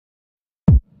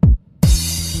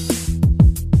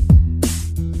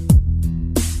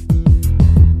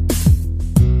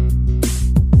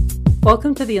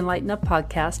Welcome to the Enlighten Up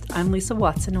podcast. I'm Lisa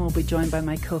Watson and we'll be joined by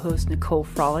my co-hosts Nicole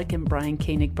Frolick and Brian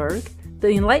Koenigberg.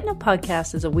 The Enlighten Up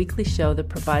podcast is a weekly show that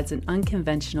provides an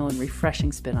unconventional and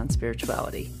refreshing spin on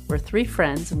spirituality, where three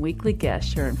friends and weekly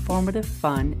guests share informative,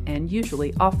 fun, and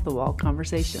usually off-the-wall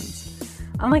conversations.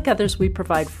 Unlike others, we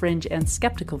provide fringe and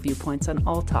skeptical viewpoints on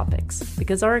all topics,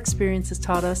 because our experience has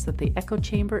taught us that the echo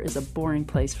chamber is a boring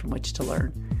place from which to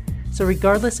learn. So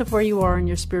regardless of where you are in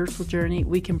your spiritual journey,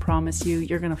 we can promise you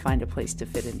you're going to find a place to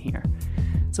fit in here.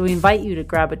 So we invite you to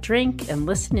grab a drink and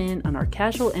listen in on our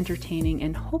casual, entertaining,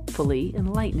 and hopefully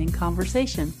enlightening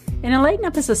conversation. And Enlighten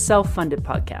Up is a self-funded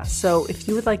podcast, so if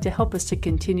you would like to help us to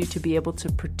continue to be able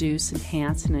to produce,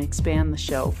 enhance, and expand the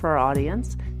show for our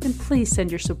audience, then please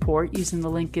send your support using the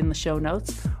link in the show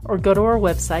notes, or go to our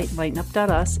website,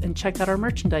 enlightenup.us, and check out our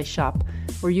merchandise shop,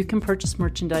 where you can purchase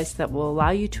merchandise that will allow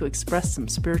you to express some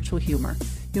spiritual humor.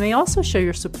 You may also show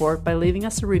your support by leaving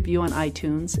us a review on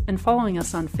iTunes and following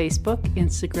us on Facebook,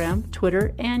 Instagram,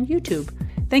 Twitter, and YouTube.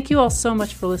 Thank you all so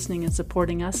much for listening and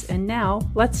supporting us. And now,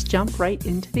 let's jump right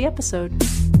into the episode.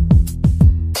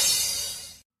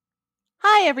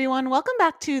 Hi, everyone. Welcome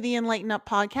back to the Enlighten Up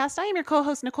podcast. I am your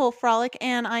co-host, Nicole Frolick,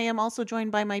 and I am also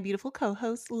joined by my beautiful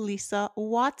co-host, Lisa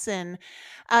Watson.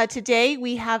 Today,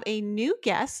 we have a new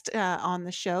guest on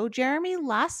the show. Jeremy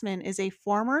Lasman is a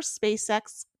former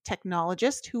SpaceX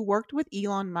technologist who worked with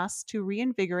Elon Musk to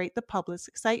reinvigorate the public's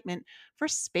excitement for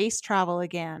space travel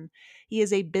again. He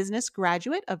is a business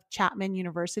graduate of Chapman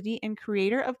University and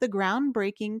creator of the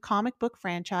groundbreaking comic book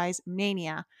franchise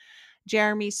Mania.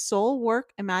 Jeremy's sole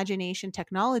work, Imagination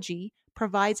Technology,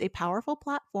 provides a powerful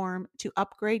platform to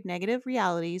upgrade negative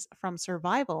realities from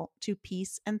survival to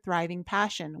peace and thriving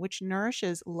passion, which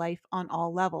nourishes life on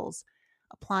all levels.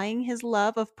 Applying his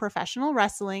love of professional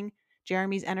wrestling,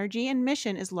 Jeremy's energy and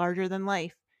mission is larger than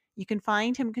life. You can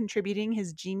find him contributing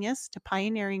his genius to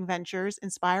pioneering ventures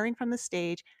inspiring from the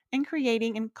stage and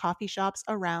creating in coffee shops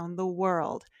around the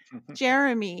world.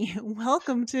 Jeremy,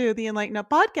 welcome to the Enlighten Up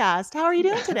podcast. How are you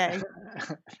doing today?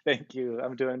 Thank you.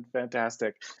 I'm doing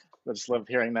fantastic. I just love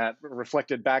hearing that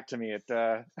reflected back to me. It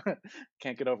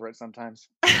can't get over it sometimes.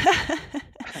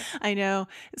 I know.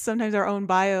 Sometimes our own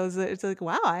bios, it's like,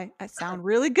 wow, I sound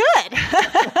really good.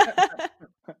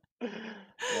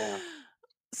 Yeah.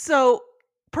 So,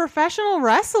 professional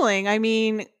wrestling, I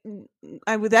mean,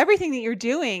 with everything that you're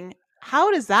doing,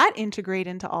 how does that integrate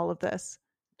into all of this?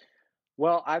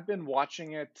 Well, I've been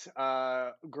watching it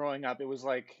growing up. It was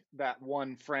like that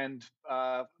one friend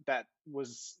that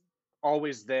was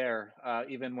always there,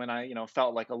 even when I,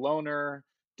 felt like a loner,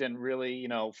 didn't really,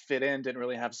 fit in, didn't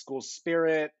really have school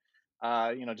spirit,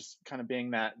 just kind of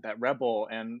being that rebel.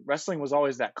 And wrestling was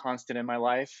always that constant in my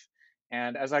life.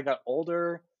 And as I got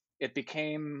older, it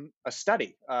became a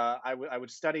study. I would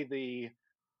study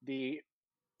the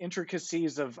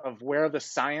intricacies of where the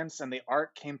science and the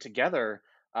art came together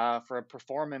for a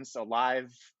performance, a live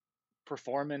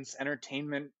performance,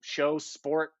 entertainment show,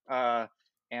 sport,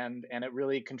 and it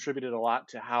really contributed a lot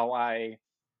to how I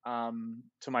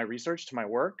to my research, to my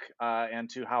work, and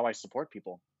to how I support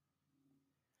people.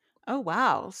 Oh,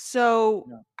 wow. So,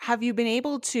 Yeah. have you been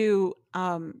able to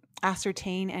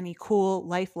ascertain any cool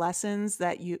life lessons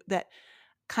that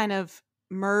kind of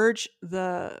merge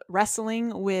the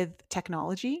wrestling with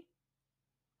technology?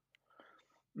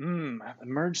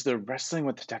 Merge the wrestling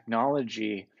with the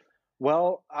technology.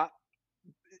 Well,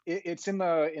 it's in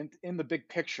the big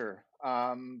picture.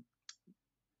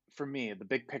 For me, the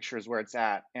big picture is where it's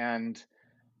at, and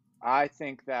I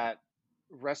think that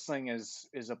wrestling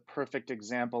is a perfect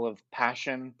example of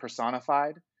passion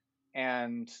personified.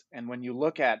 And when you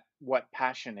look at what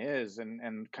passion is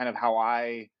and kind of how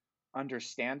I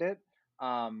understand it,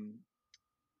 um,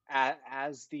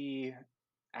 as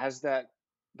that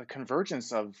the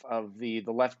convergence of the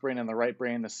left brain and the right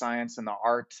brain, the science and the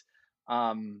art,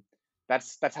 um,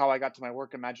 that's how I got to my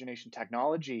work, Imagination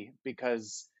Technology,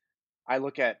 because I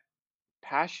look at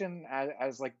passion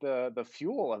as like the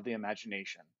fuel of the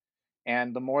imagination,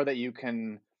 and the more that you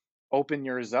can open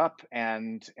yours up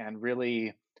and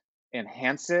really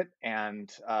enhance it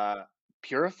and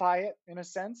purify it in a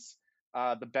sense,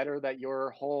 the better that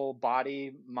your whole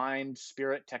body, mind,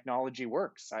 spirit, technology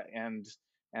works. And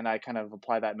I kind of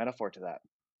apply that metaphor to that.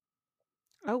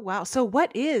 Oh, wow. So,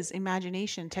 what is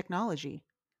imagination technology?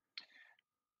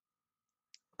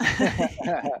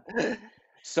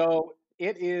 So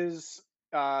it is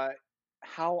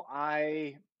how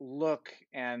I look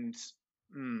and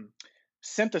mm,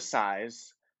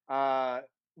 synthesize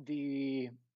the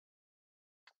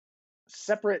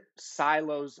separate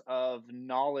silos of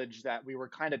knowledge that we were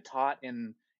kind of taught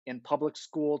in public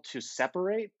school to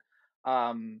separate,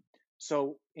 um,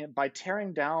 So by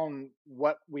tearing down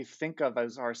what we think of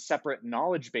as our separate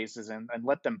knowledge bases and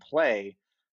let them play,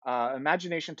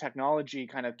 imagination technology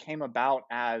kind of came about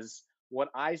as what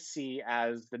I see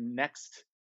as the next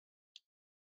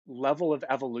level of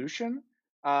evolution.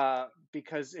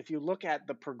 Because if you look at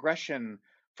the progression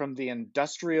from the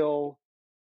industrial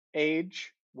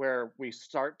age, where we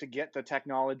start to get the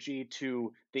technology,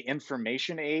 to the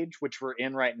information age, which we're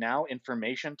in right now,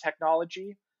 information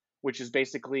technology, which is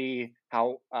basically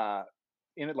how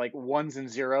in it, like ones and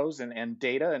zeros and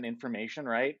data and information,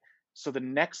 right? So the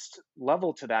next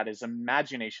level to that is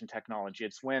imagination technology.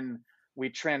 It's when we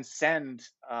transcend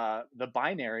the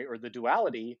binary or the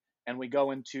duality, and we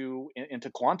go into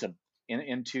quantum,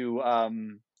 into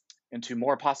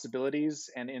more possibilities,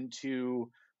 and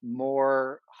into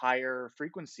more higher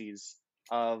frequencies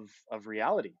of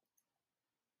reality.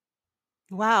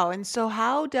 Wow. And so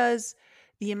how does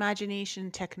the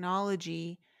imagination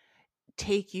technology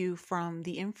take you from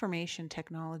the information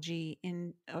technology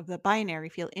in of the binary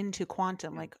field into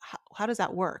quantum? Like how does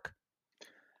that work?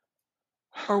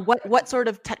 Or what sort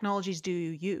of technologies do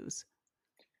you use?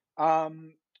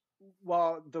 um,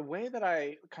 well, the way that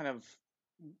I kind of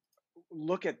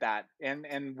look at that,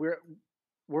 and we're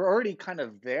already kind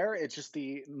of there. It's just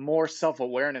the more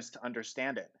self-awareness to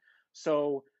understand it.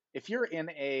 So if you're in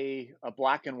a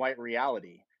black and white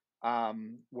reality,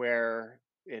 where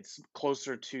it's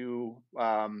closer to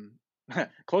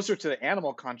closer to the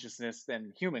animal consciousness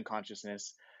than human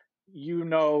consciousness, you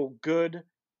know good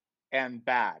and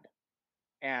bad,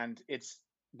 and it's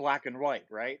black and white,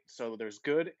 right? So there's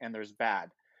good and there's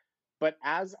bad. But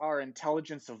as our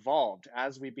intelligence evolved,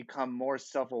 as we become more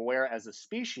self aware as a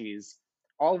species,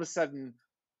 all of a sudden,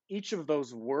 each of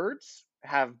those words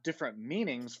have different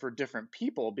meanings for different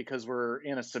people, because we're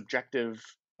in a subjective,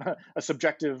 a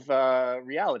subjective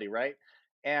reality, right?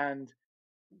 And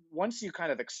once you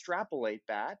kind of extrapolate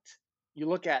that, you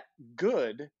look at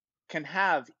good can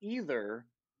have either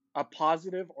a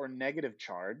positive or negative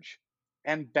charge,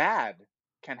 and bad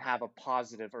can have a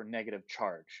positive or negative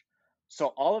charge. So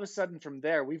all of a sudden from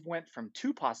there, we've went from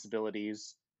two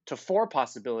possibilities to four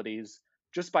possibilities,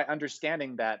 just by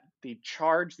understanding that the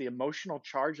charge, the emotional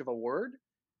charge of a word,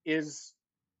 is,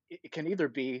 it can either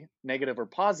be negative or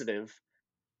positive.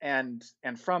 And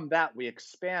from that we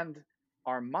expand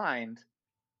our mind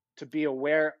to be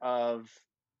aware of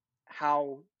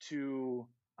how to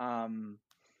um,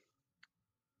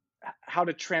 how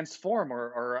to transform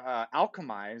or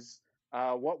alchemize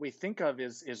what we think of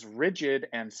is rigid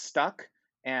and stuck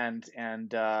and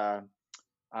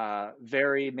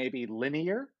very maybe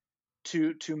linear,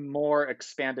 to more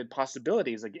expanded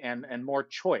possibilities, and more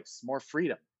choice, more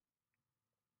freedom.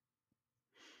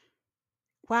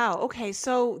 Wow. Okay.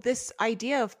 So this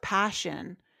idea of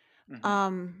passion, Hmm.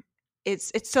 um,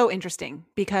 it's so interesting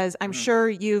because I'm Hmm. sure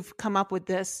you've come up with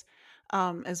this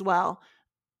as well.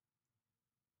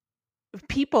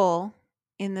 People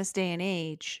in this day and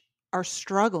age are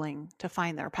struggling to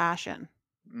find their passion.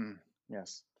 Mm.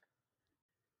 Yes.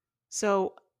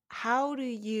 So how do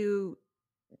you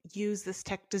use this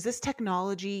tech? Does this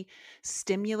technology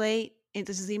stimulate?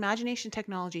 Does the imagination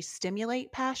technology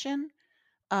stimulate passion,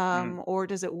 Mm. or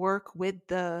does it work with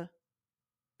the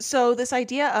So this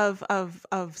idea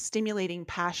of stimulating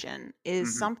passion is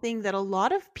Hmm. something that a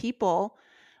lot of people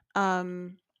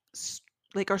um s-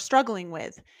 like are struggling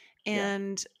with. Yeah.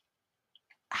 And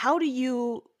how do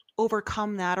you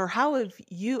overcome that, or how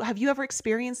have you ever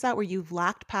experienced that where you've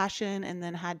lacked passion and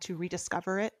then had to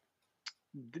rediscover it?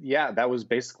 Yeah, that was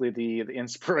basically the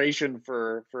inspiration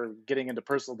for getting into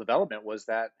personal development, was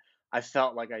that I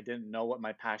felt like I didn't know what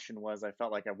my passion was. I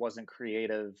felt like I wasn't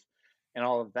creative and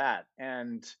all of that.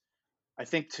 And I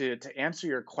think to answer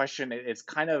your question, it's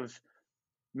kind of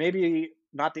maybe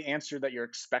not the answer that you're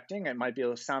expecting. It might be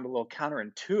able to sound a little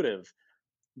counterintuitive,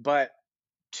 but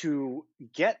to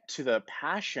get to the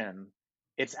passion,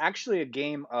 it's actually a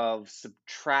game of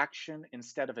subtraction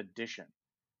instead of addition.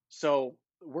 So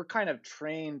we're kind of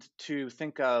trained to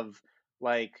think of,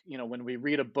 like, when we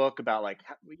read a book about, like,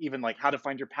 even like how to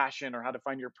find your passion or how to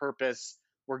find your purpose,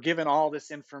 we're given all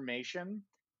this information,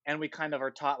 and we kind of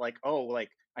are taught, like, oh,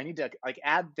 like, I need to, like,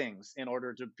 add things in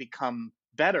order to become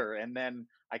better, and then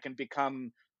I can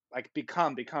become, like,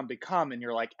 become, and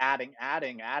you're like adding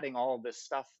all of this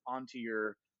stuff onto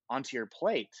your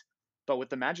plate. But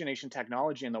with imagination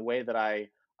technology and the way that I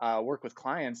work with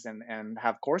clients and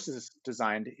have courses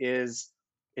designed, is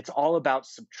it's all about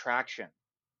subtraction,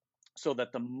 so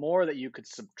that the more that you could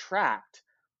subtract,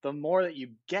 the more that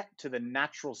you get to the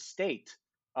natural state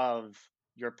of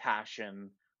your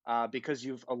passion, because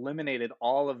you've eliminated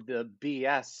all of the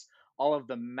BS, all of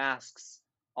the masks,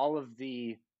 all of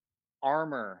the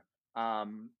armor,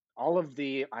 all of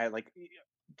the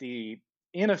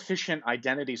inefficient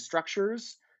identity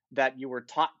structures that you were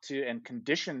taught to and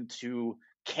conditioned to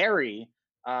carry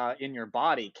in your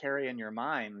body, carry in your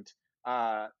mind,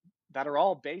 uh, that are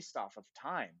all based off of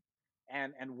time.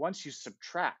 And once you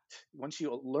subtract, once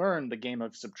you learn the game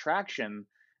of subtraction,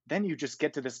 then you just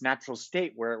get to this natural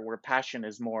state where passion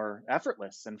is more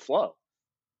effortless and flow.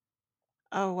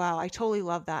 Oh, wow. I totally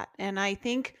love that. And I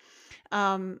think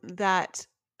that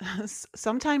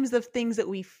sometimes the things that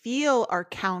we feel are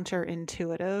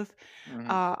counterintuitive Hmm.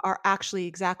 are actually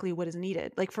exactly what is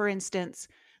needed. Like, for instance,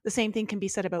 the same thing can be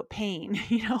said about pain.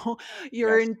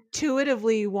 You Yes.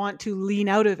 intuitively want to lean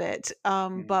out of it,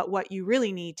 Hmm. but what you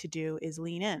really need to do is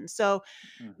lean in. So,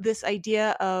 Hmm. this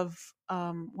idea of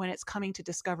when it's coming to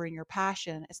discovering your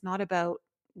passion, it's not about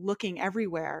looking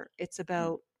everywhere, it's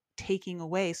about taking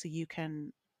away so you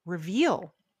can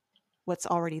reveal what's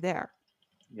already there.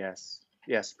 Yes.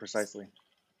 Yes, precisely.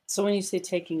 So when you say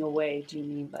taking away, do you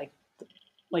mean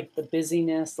like the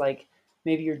busyness, like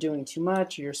maybe you're doing too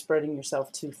much or you're spreading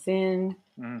yourself too thin,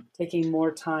 Mhm. taking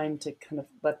more time to kind of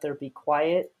let there be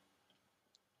quiet?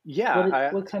 Yeah,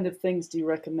 What kind of things do you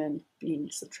recommend being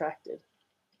subtracted?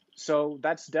 so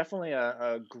that's definitely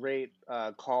a great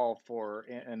call for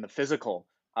in the physical,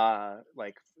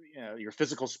 like your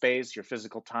physical space, your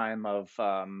physical time of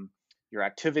your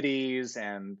activities,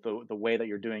 and the way that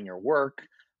you're doing your work,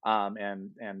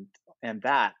 and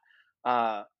that.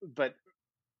 But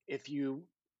if you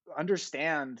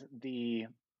understand the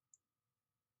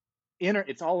inner,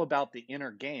 it's all about the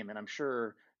inner game, and I'm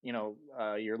sure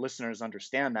your listeners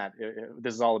understand that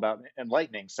this is all about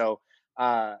enlightening. So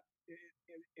uh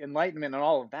enlightenment and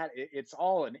all of that, it's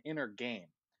all an inner game.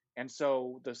 And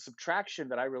so the subtraction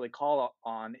that I really call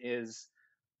on is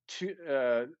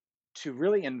to to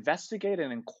really investigate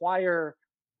and inquire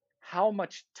how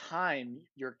much time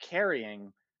you're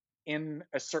carrying in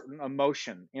a certain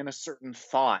emotion, in a certain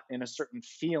thought, in a certain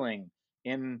feeling,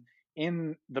 in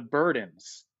the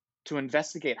burdens, to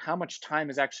investigate how much time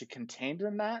is actually contained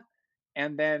in that,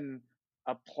 and then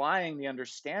applying the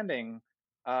understanding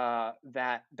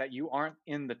that you aren't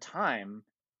in the time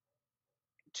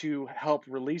to help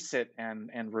release it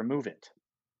and remove it.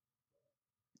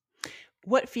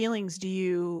 What feelings do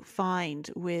you find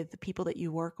with the people that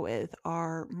you work with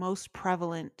are most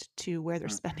prevalent to where they're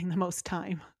Mm. spending the most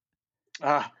time?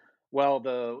 Ah, well,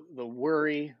 the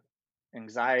worry,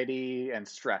 anxiety, and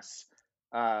stress.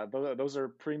 Those are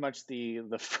pretty much the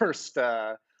first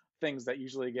things that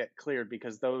usually get cleared,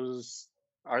 because those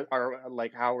are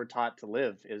like how we're taught to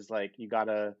live. Is like you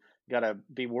gotta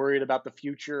be worried about the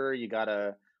future. You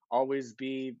gotta always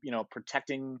be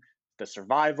protecting the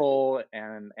survival,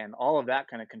 and all of that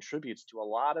kind of contributes to a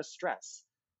lot of stress,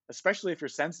 especially if you're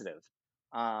sensitive.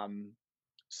 Um,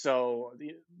 so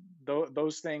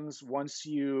those things, once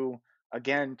you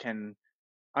again can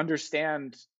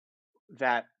understand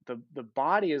that the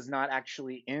body is not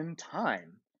actually in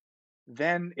time,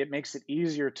 then it makes it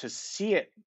easier to see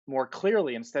it more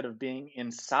clearly instead of being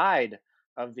inside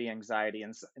of the anxiety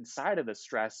and inside of the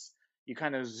stress. You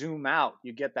kind of zoom out,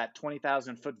 you get that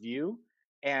 20,000-foot view,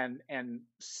 and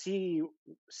see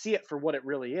it for what it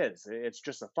really is. It's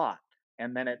just a thought.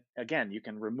 And then it again, you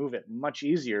can remove it much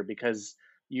easier because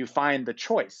you find the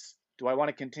choice. Do I want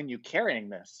to continue carrying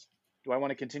this? Do I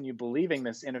want to continue believing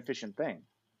this inefficient thing?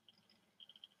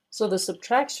 So the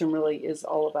subtraction really is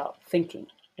all about thinking.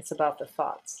 It's about the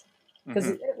thoughts. Because,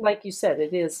 Hmm. like you said,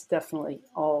 it is definitely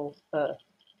all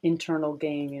internal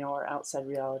game. Our outside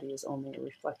reality is only a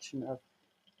reflection of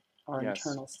our Yes.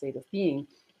 internal state of being.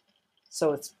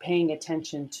 So it's paying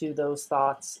attention to those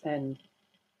thoughts and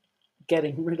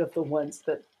getting rid of the ones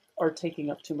that are taking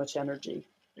up too much energy.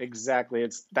 Exactly.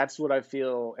 That's what I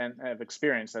feel and have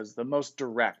experienced as the most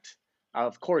direct.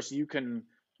 Of course, you can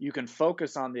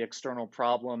focus on the external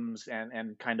problems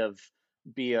and kind of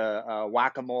be a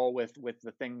whack-a-mole with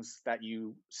the things that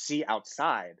you see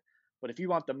outside. But if you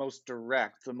want the most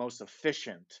direct, the most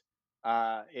efficient,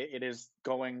 it is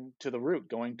going to the root,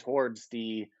 going towards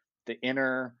the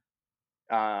inner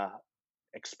uh,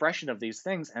 expression of these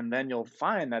things, and then you'll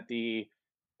find that the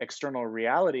external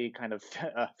reality kind of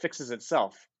fixes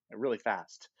itself really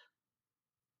fast.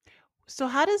 So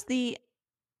how does the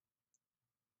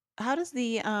how does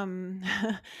the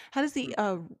Hmm.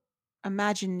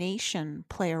 imagination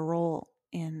play a role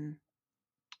in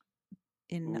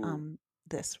Ooh,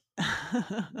 this?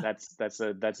 that's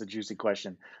a juicy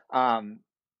question. Um,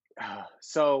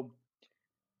 so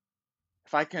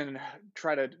if I can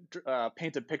try to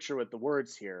paint a picture with the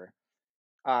words here,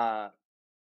 uh,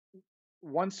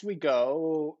 once we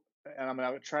go. and I'm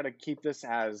going to try to keep this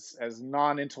as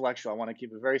non-intellectual. I want to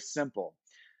keep it very simple.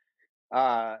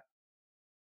 Uh,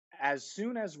 as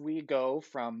soon as we go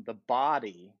from the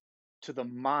body to the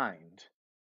mind,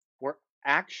 we're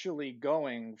actually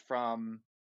going from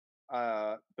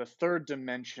the third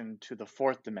dimension to the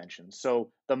fourth dimension.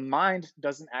 So the mind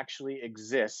doesn't actually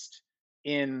exist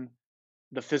in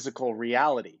the physical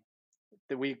reality.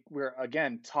 That we're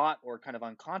again taught or kind of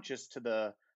unconscious to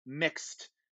the mixed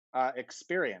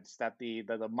experience that the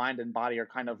mind and body are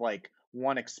kind of like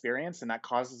one experience, and that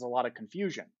causes a lot of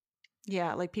confusion.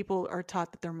 Yeah, like people are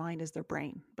taught that their mind is their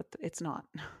brain, but it's not.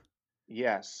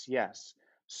 Yes, yes.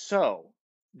 So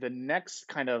the next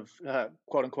kind of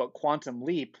quote unquote quantum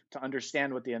leap to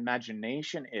understand what the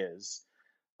imagination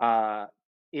uh,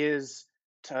 is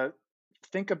to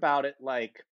think about it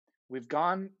like we've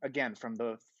gone again from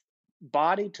the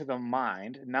body to the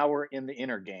mind. Now we're in the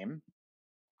inner game.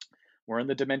 We're in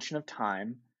the dimension of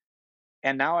time.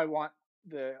 And now I want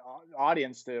the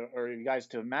audience to, or you guys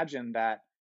to imagine that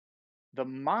the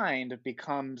mind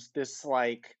becomes this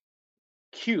like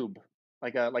cube,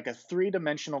 like a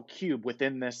three-dimensional cube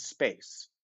within this space.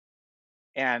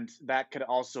 And that could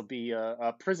also be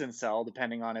a prison cell,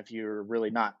 depending on if you're really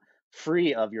not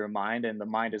free of your mind and the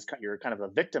mind is you're kind of a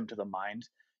victim to the mind.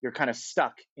 You're kind of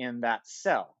stuck in that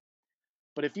cell.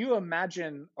 But if you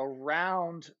imagine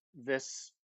around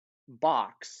this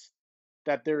box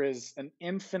that there is an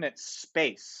infinite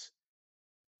space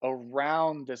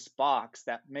around this box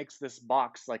that makes this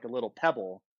box like a little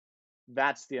pebble,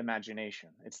 that's the imagination.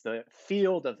 It's the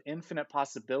field of infinite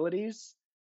possibilities,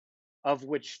 of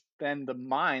which then the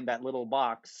mind, that little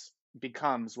box,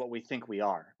 becomes what we think we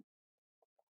are.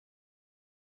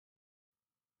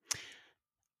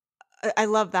 I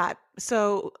love that.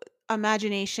 So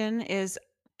imagination is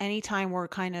anytime we're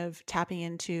kind of tapping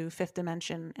into fifth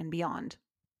dimension and beyond.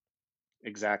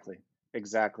 Exactly.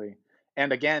 Exactly.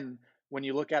 And again, when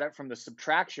you look at it from the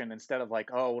subtraction, instead of like,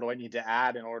 oh, what do I need to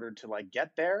add in order to like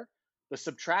get there? The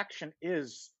subtraction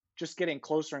is just getting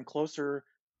closer and closer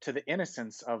to the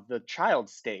innocence of the child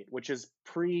state, which is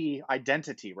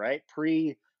pre-identity, right?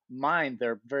 Pre-mind,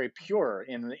 they're very pure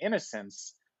in the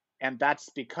innocence, and that's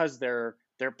because they're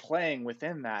playing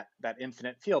within that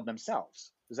infinite field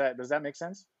themselves. Does that make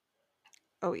sense?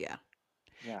 Oh yeah.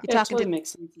 Yeah. You're Yeah, it talking to totally makes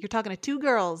sense. you're talking to two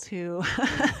girls who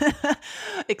Hmm.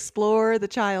 explore the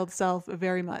child self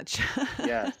very much.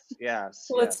 Yes, yes,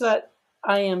 Well, it's yes. that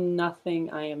I am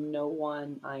nothing, I am no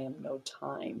one, I am no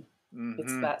time.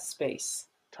 It's Hmm. that space.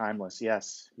 Timeless.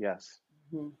 Yes, yes.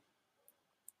 Mhm.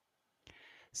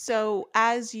 So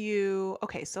as you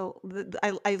okay, so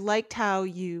I liked how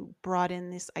you brought in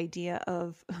this idea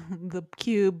of the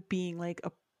cube being like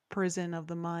a prison of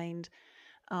the mind,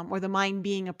 or the mind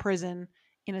being a prison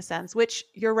in a sense. Which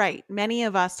you're right, many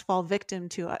of us fall victim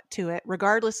to it,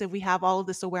 regardless if we have all of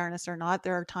this awareness or not.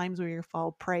 There are times where you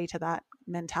fall prey to that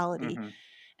mentality Hmm.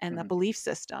 and that Hmm. belief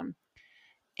system.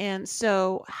 And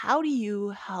so, how do you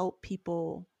help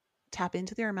people tap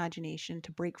into their imagination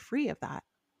to break free of that?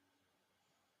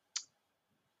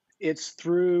 It's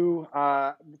through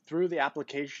the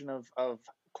application of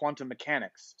quantum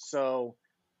mechanics. So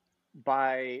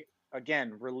by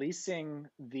again releasing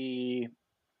the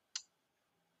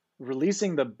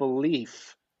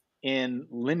belief in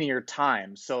linear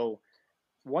time. So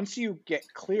once you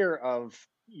get clear of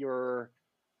your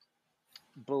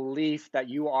belief that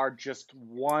you are just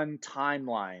one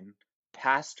timeline,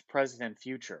 past, present, and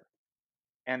future,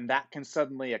 and that can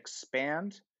suddenly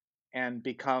expand and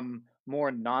become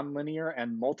more nonlinear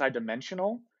and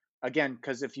multidimensional. Again,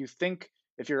 because if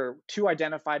you're too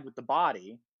identified with the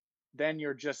body, then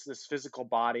you're just this physical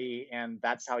body, and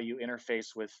that's how you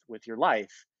interface with your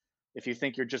life. If you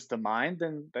think you're just the mind,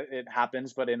 then it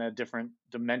happens, but in a different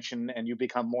dimension, and you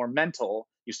become more mental.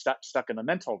 You stuck in the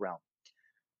mental realm.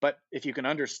 But if you can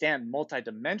understand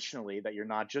multidimensionally that you're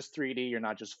not just 3D, you're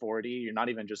not just 4D, you're not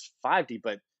even just 5D,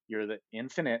 but you're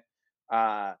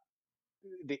uh,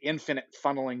 the infinite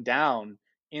funneling down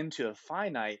into a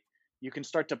finite, you can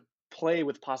start to play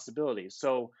with possibilities.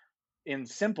 So, in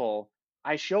simple,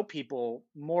 I show people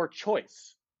more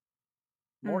choice.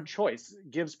 More Mm. choice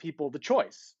gives people the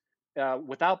choice.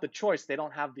 Without the choice, they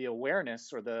don't have the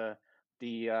awareness or the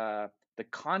uh, the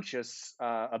conscious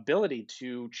ability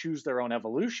to choose their own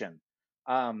evolution.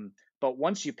 But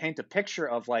once you paint a picture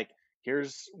of like,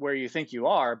 here's where you think you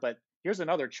are, but here's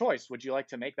another choice. Would you like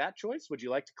to make that choice? Would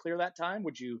you like to clear that time?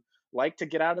 Would you like to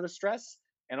get out of the stress?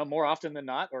 And more often than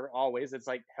not, or always, it's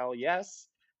like hell yes.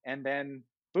 And then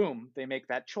boom, they make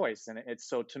that choice. And it's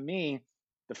so to me,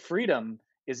 the freedom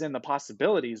is in the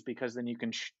possibilities because then you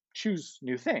can choose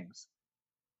new things.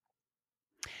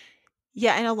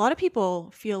 Yeah, and a lot of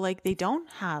people feel like they don't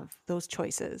have those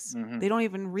choices. Hmm. They don't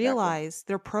even Exactly. realize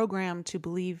they're programmed to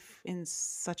believe in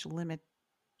such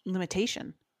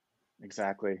limitation.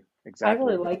 Exactly. I really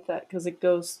Exactly. like that because it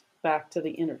goes back to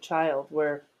the inner child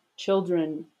where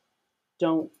children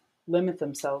don't limit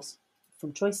themselves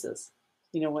from choices,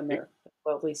 when It- they're,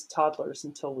 well, at least toddlers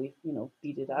until we,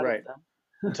 beat it out of right. them.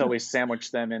 Until we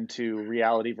sandwich them into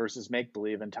reality versus make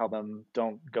believe and tell them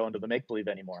don't go into the make believe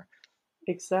anymore.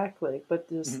 Exactly. But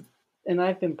Hmm. and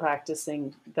I've been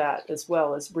practicing that as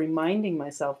well as reminding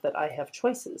myself that I have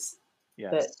choices.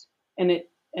 That, Yes.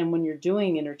 and when you're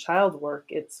doing inner child work,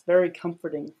 it's very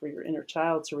comforting for your inner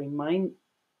child to remind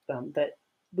them that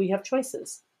we have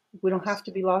choices. We don't have Yes.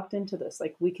 to be locked into this.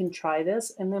 Like we can try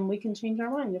this and then we can change our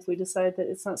mind if we decide that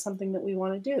it's not something that we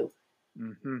want to do.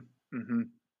 Hmm. Hmm.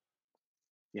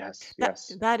 Yes. That Yes.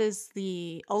 that is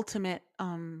the ultimate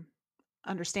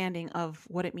understanding of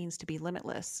what it means to be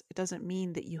limitless. It doesn't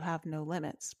mean that you have no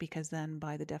limits, because then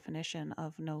by the definition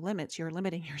of no limits, you're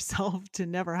limiting yourself to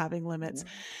never having limits.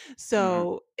 Hmm.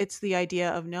 So it's the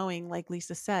idea of knowing, like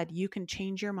Lisa said, you can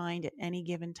change your mind at any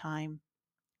given time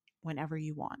whenever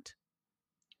you want.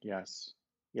 Yes.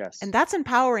 And Yes. that's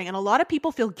empowering. And a lot of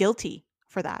people feel guilty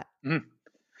for that. Mm.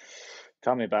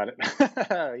 Tell me about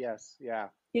it. Yes. Yeah.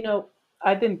 You know,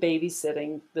 I've been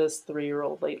babysitting this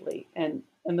 3-year-old lately, and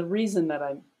the reason that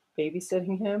I'm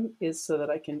babysitting him is so that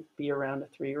I can be around a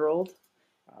 3-year-old,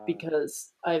 Uh,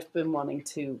 because I've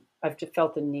just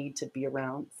felt the need to be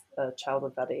around a child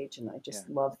of that age, and I yeah. just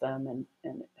love them, and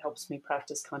it helps me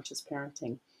practice conscious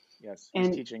parenting. Yes. He's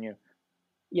And teaching you.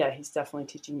 yeah, he's definitely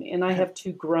teaching me. And I have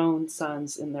two grown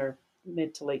sons in their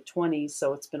mid to late 20s,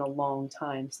 so it's been a long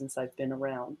time since I've been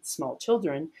around small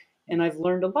children, and I've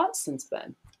learned a lot since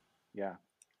then. Yeah.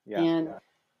 Yeah. And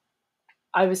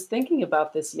I was thinking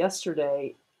about this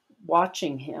yesterday,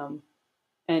 watching him,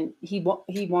 and he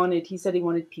said he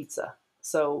wanted pizza.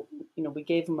 So we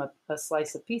gave him a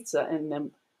slice of pizza, and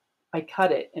then I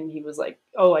cut it, and he was like,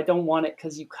 "Oh, I don't want it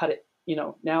because you cut it.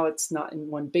 Now it's not in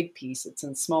one big piece; it's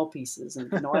in small pieces,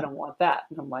 and I don't want that."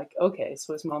 And I'm like, "Okay."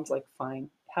 So his mom's like, "Fine,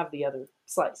 have the other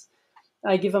slice."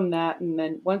 I give him that, and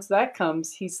then once that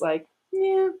comes, he's like,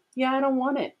 "Yeah, yeah, I don't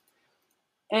want it."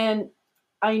 And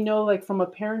I know, like, from a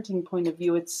parenting point of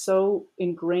view, it's so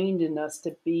ingrained in us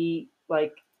to be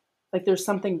like there's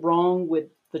something wrong with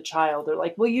the child. Or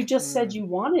like, well, you just said Mm, you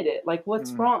wanted it. Like,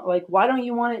 what's mm, wrong? Like, why don't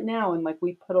you want it now? And like,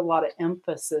 we put a lot of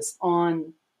emphasis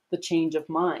on the change of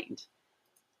mind.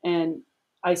 And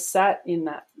I sat in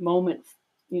that moment,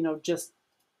 just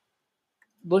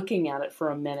looking at it for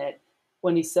a minute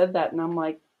when he said that. And I'm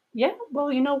like, yeah,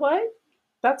 well, you know what?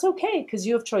 That's okay because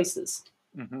you have choices.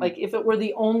 hmm. Like if it were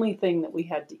the only thing that we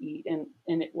had to eat, and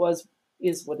it was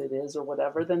is what it is or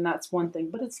whatever, then that's one thing.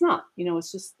 But it's not.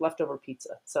 It's just leftover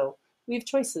pizza. So we have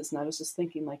choices. And I was just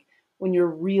thinking, like, when you're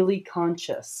really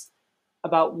conscious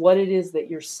about what it is that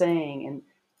you're saying, and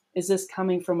is this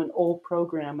coming from an old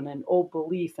program and an old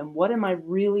belief, and what am I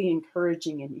really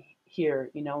encouraging in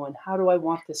here, and how do I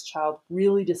want this child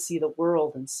really to see the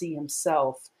world and see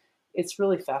himself? It's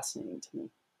really fascinating to me.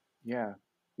 Yeah.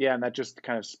 Yeah. And that just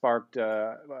kind of sparked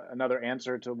another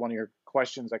answer to one of your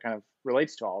questions that kind of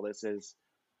relates to all this is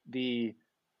the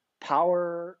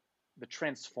power, the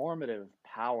transformative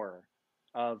power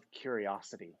of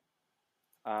curiosity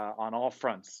on all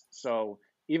fronts. So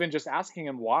even just asking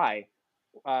him why,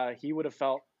 he would have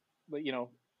felt,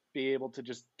 be able to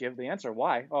just give the answer.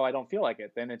 Why? Oh, I don't feel like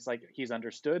it. Then it's like he's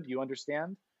understood, you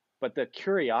understand. But the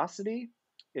curiosity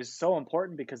is so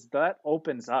important because that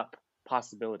opens up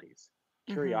possibilities.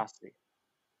 Hmm. Curiosity.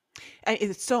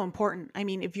 It's so important. I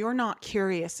mean, if you're not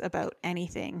curious about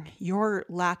anything, you're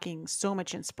lacking so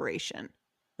much inspiration.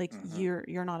 Like Hmm.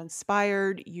 you're not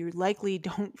inspired. You likely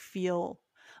don't feel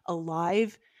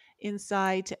alive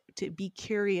inside to be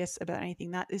curious about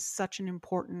anything. That is such an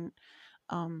important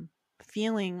um,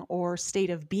 feeling or state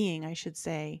of being, I should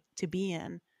say, to be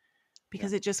in, Yeah.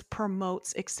 because it just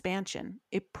promotes expansion.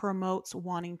 It promotes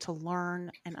wanting to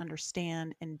learn and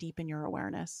understand and deepen your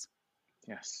awareness.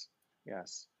 Yes.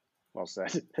 Yes. Well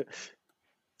said.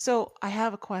 So I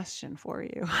have a question for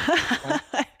you. Uh,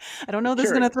 I don't know, I'm this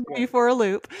is going to curious. throw Yeah. you for a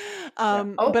loop,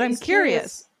 Yeah. Oh, but I'm he's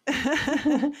curious.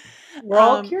 curious. We're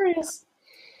all um, curious.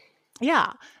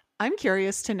 yeah, I'm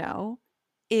curious to know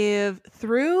if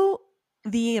through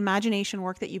the imagination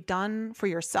work that you've done for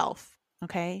yourself,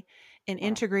 okay, and Wow.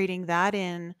 integrating that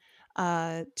in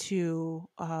to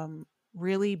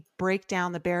really break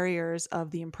down the barriers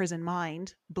of the imprisoned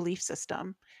mind belief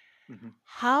system. Hmm.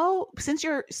 How, since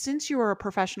you were a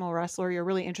professional wrestler, you're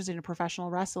really interested in professional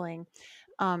wrestling.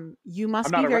 You I'm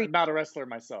must not be a very not a wrestler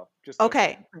myself, just a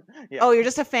okay. fan. Yeah, Oh, you're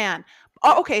just a fan.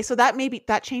 Oh, yeah. okay. So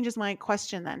that changes my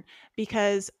question then,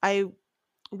 because I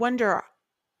wonder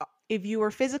if you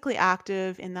were physically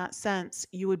active in that sense,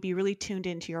 you would be really tuned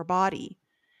into your body.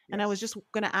 And I was Yes.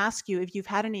 just going to ask you if you've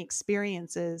had any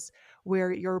experiences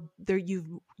where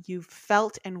you've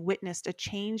felt and witnessed a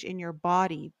change in your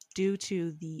body due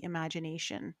to the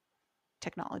imagination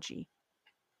technology.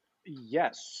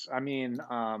 Yes. I mean,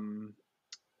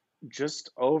 just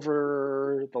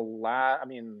over the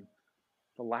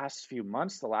last few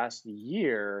months, the last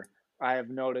year, I have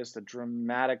noticed a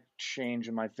dramatic change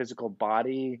in my physical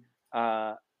body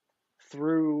uh,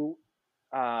 through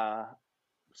uh,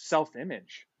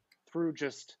 self-image, through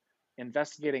just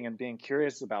investigating and being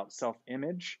curious about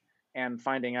self-image and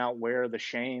finding out where the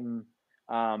shame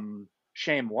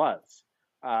was.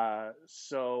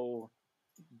 So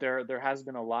there has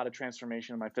been a lot of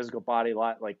transformation in my physical body, a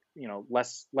lot, like,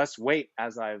 less weight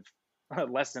as I've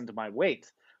lessened my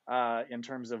weight, in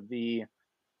terms of the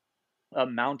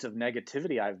amount of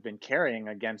negativity I've been carrying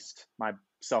against my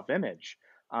self image.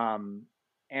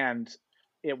 And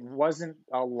it wasn't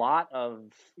a lot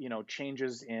of,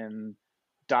 changes in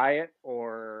diet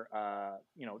or,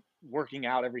 working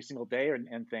out every single day,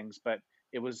 and things, but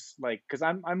it was like, cause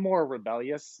I'm more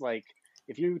rebellious. Like,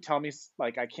 if you tell me,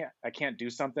 like, I can't do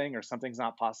something, or something's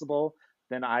not possible,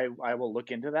 then I will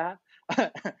look into that.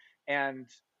 and,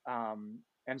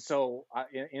 so,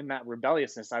 in that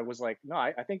rebelliousness, I was like, no,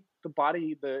 I think the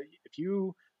body, if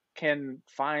you can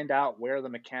find out where the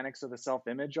mechanics of the self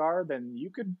image are, then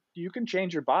you can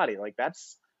change your body. Like,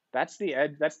 that's the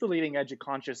edge. That's the leading edge of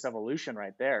conscious evolution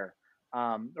right there.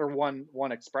 Or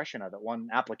one expression of it, one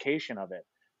application of it.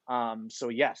 So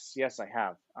yes, I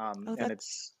have. Oh, And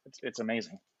it's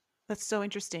amazing. that's so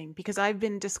interesting because I've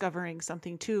been discovering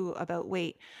something too about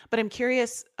weight, but I'm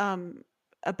curious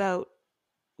about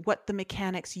what the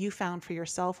mechanics you found for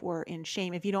yourself were in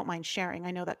shame. If you don't mind sharing,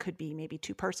 I know that could be maybe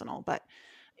too personal, but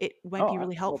it might be Oh,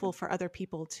 really well, helpful for other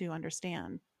people to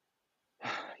understand.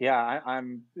 yeah.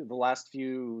 I'm the last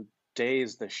few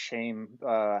days. The shame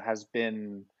has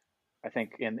been, I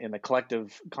think, in the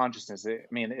collective consciousness. I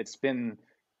mean, it's been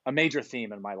a major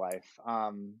theme in my life,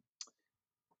 and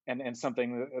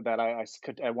something that I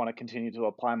want to continue to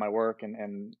apply my work,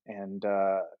 and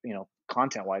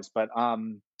content wise. But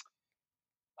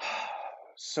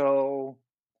so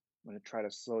I'm going to try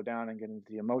to slow down and get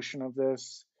into the emotion of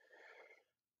this.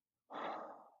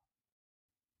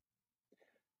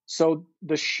 So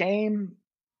the shame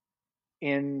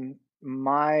in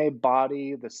my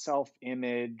body, the self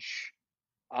image,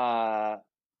 uh,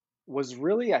 was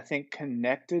really, I think,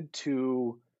 connected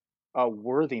to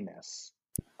worthiness,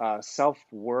 self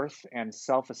worth, and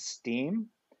self esteem.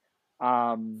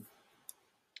 Um,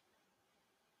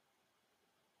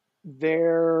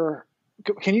 there,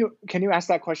 can you ask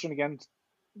that question again?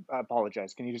 I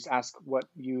apologize. Can you just ask what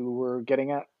you were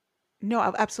getting at? No,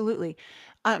 absolutely.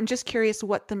 I'm just curious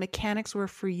what the mechanics were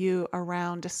for you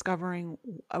around discovering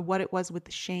what it was with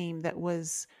the shame that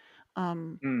was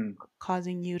um, Mm.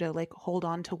 causing you to like hold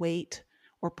on to weight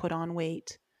or put on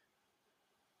weight,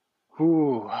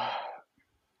 Ooh,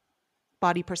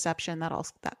 body perception, all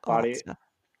that body. stuff.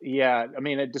 Yeah, I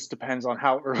mean, it just depends on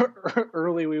how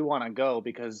early we want to go,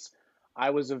 because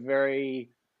I was a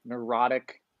very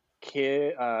neurotic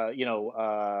kid, uh,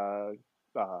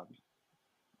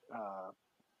 uh,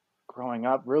 growing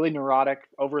up, really neurotic,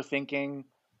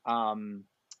 um,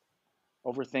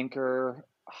 overthinker,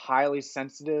 highly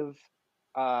sensitive.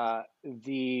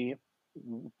 The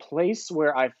place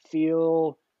where I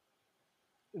feel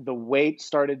the weight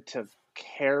started to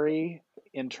carry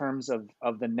in terms of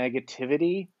the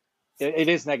negativity, it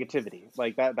is negativity,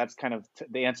 like that's kind of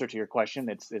the answer to your question.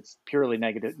 It's purely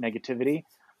negativity.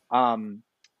 um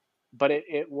but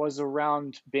it was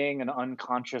around being an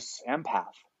unconscious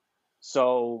empath.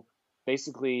 So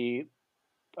basically,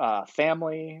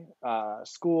 family,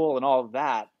 school, and all of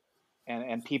that,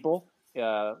 and people,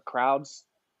 crowds,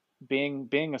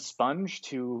 being a sponge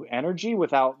to energy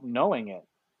without knowing it.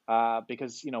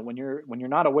 Because when you're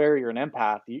not aware you're an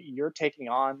empath, you're taking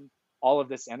on all of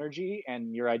this energy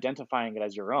and you're identifying it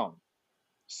as your own.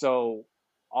 So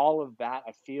all of that,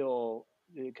 I feel,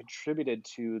 it contributed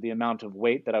to the amount of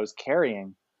weight that I was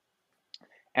carrying,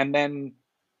 and then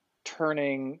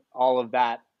turning all of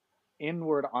that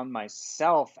inward on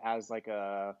myself as like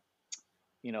a,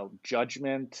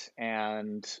 judgment,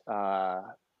 and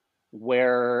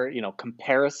where,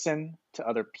 comparison to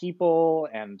other people,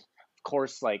 and of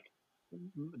course, like,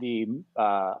 the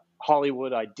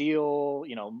Hollywood ideal,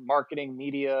 marketing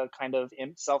media kind of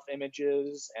self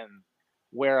images, and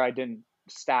where I didn't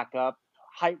stack up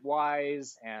height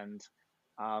wise, and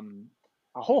um,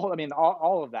 a whole. I mean,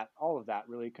 all of that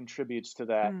really contributes to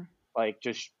that, Mm. like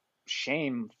just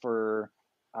shame for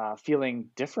feeling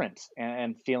different,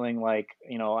 and feeling like,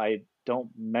 I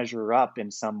don't measure up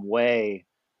in some way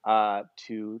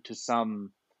to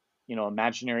some,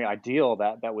 imaginary ideal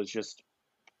that was just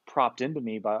propped into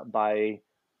me by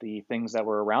the things that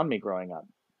were around me growing up.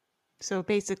 So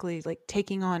basically, like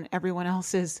taking on everyone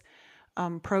else's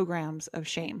programs of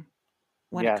shame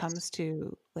when it Yes, comes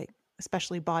to like,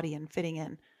 especially body and fitting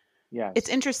in. It's yes.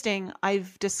 interesting.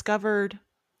 I've discovered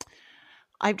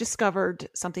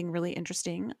something really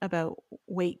interesting about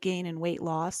weight gain and weight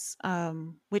loss,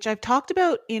 which I've talked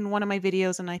about in one of my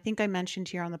videos, and I think I mentioned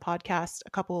here on the podcast a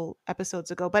couple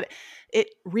episodes ago. But it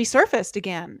resurfaced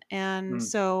again, and Mm,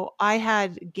 so I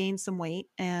had gained some weight,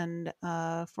 and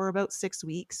for about 6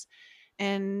 weeks,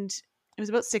 and it was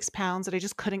about 6 pounds that I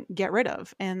just couldn't get rid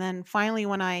of. And then finally,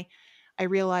 when I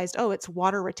realized, oh, it's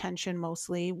water retention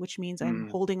mostly, which means I'm mm,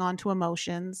 holding on to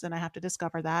emotions, and I have to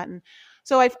discover that. And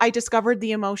so I discovered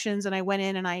the emotions, and I went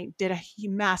in and I did a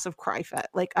massive cry fit.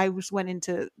 Like I just went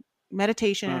into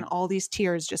meditation, and mm. all these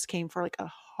tears just came for like a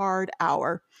hard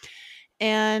hour.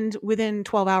 And within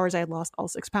 12 hours, I had lost all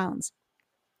 6 pounds.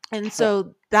 And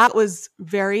so that was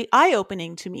very eye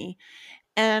opening to me.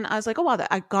 And I was like, oh wow,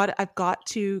 I've got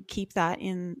to keep that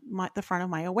in the front of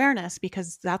my awareness,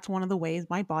 because that's one of the ways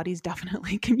my body's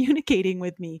definitely communicating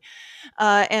with me.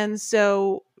 And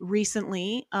so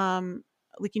recently, and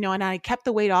I kept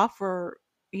the weight off for,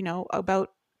 about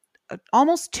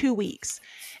almost 2 weeks.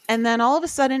 And then all of a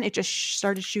sudden it just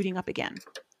started shooting up again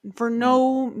for Mm,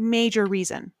 no major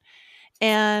reason.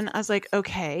 And I was like,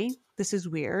 okay, this is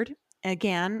weird.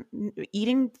 Again,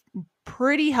 eating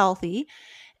pretty healthy.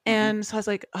 mhm, And so I was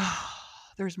like, oh,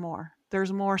 there's more.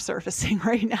 There's more surfacing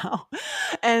right now.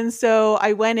 And so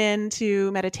I went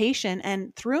into meditation,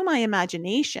 and through my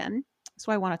imagination, that's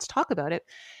why I wanted to talk about it.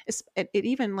 It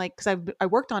even like, because I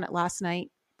worked on it last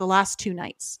night, the last 2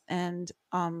 nights, and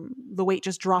the weight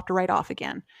just dropped right off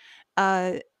again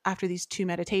uh, after these 2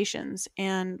 meditations.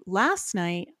 And last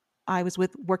night I was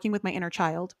working with my inner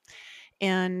child,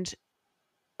 and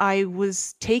I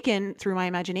was taken through my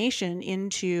imagination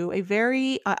into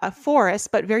a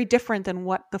forest, but very different than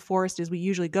what the forest is we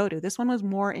usually go to. This one was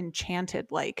more enchanted,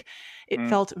 like it mm,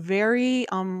 felt very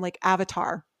like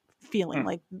Avatar feeling, mm,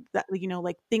 like that,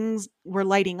 like things were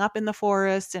lighting up in the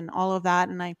forest and all of that.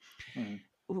 And I mm,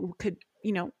 could,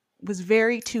 was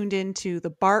very tuned into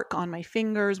the bark on my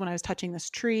fingers when I was touching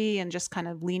this tree and just kind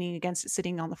of leaning against it,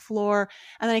 sitting on the floor.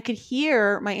 And then I could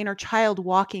hear my inner child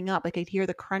walking up. I could hear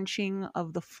the crunching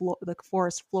of the floor, the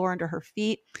forest floor under her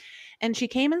feet. And she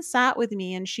came and sat with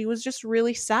me, and she was just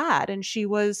really sad. And she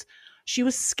was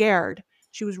scared.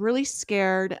 She was really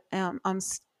scared.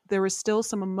 There was still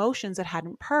some emotions that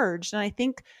hadn't purged. And I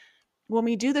think when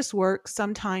we do this work,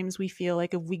 sometimes we feel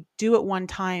like if we do it one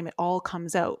time, it all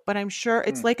comes out. But I'm sure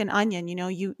it's mm, like an onion,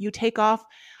 you take off,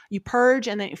 you purge,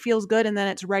 and then it feels good, and then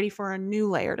it's ready for a new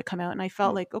layer to come out. And I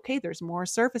felt mm, like, okay, there's more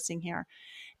surfacing here.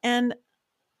 And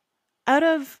out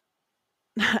of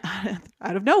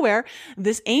out of nowhere,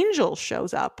 this angel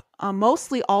shows up,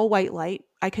 mostly all white light.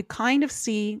 I could kind of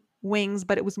see wings,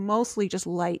 but it was mostly just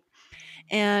light.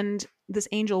 And this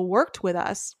angel worked with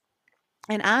us,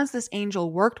 and as this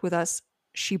angel worked with us,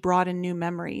 she brought in new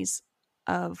memories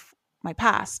of my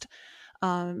past,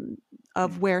 um,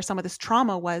 of mm, where some of this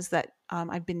trauma was that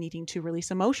I've been needing to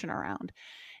release emotion around.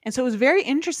 And so it was very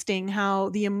interesting how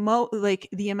the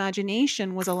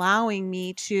imagination was allowing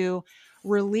me to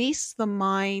release the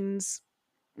mind's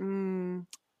mm,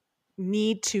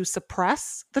 need to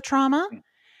suppress the trauma. mm,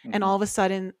 And mhm, all of a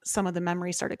sudden, some of the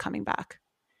memories started coming back.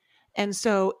 And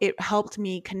so it helped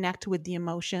me connect with the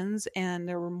emotions, and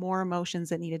there were more emotions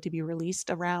that needed to be released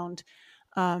around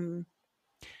um,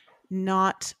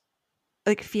 not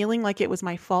like feeling like it was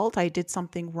my fault, I did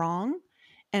something wrong,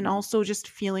 and mhm, also just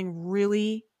feeling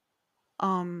really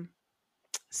um,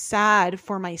 sad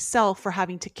for myself for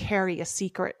having to carry a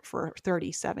secret for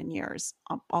 37 years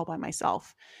all by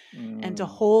myself, and to mm,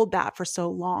 hold that for so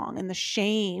long. And the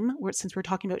shame, since we're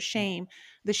talking about mm, shame,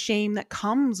 the shame that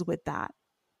comes with that.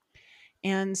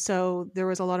 And so there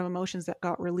was a lot of emotions that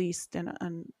got released. And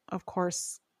of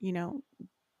course,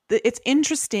 it's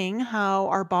interesting how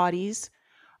our bodies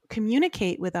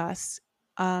communicate with us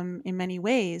in many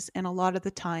ways. And a lot of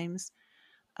the times,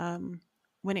 um,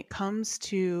 when it comes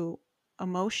to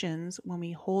emotions, when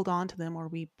we hold on to them or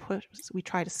we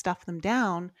try to stuff them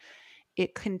down,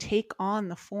 it can take on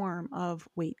the form of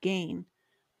weight gain.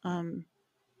 mm, Um,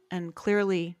 and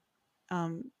clearly,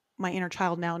 um, my inner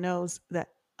child now knows that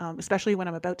especially when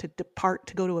I'm about to depart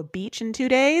to go to a beach in 2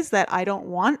 days, that I don't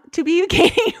want to be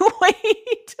gaining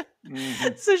weight.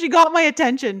 Hmm. So she got my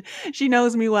attention. She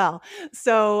knows me well.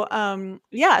 So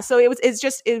so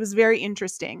it was very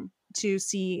interesting to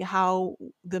see how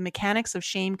the mechanics of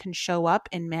shame can show up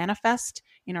and manifest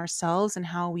in ourselves and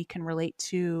how we can relate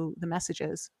to the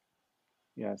messages.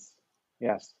 Yes.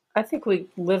 Yes. I think we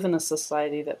live in a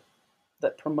society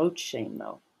that promotes shame,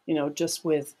 though. Just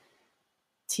with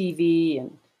TV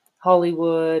and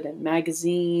Hollywood and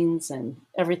magazines and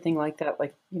everything like that.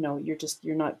 Like,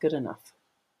 you're not good enough.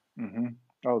 Hmm.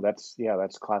 Oh, that's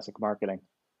classic marketing,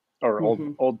 or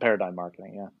Mm-hmm. old paradigm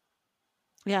marketing. Yeah.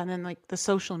 Yeah, and then like the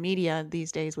social media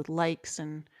these days with likes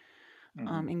and Hmm.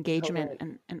 Oh, engagement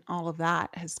right. and all of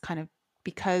that has kind of,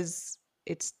 because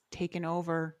it's taken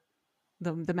over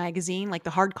the magazine, like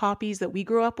the hard copies that we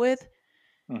grew up with,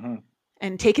 Hmm.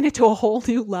 and taken it to a whole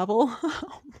new level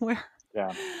where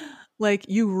Yeah. like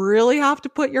you really have to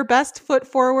put your best foot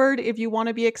forward if you want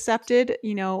to be accepted,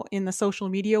 in the social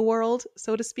media world,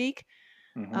 so to speak.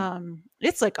 Hmm.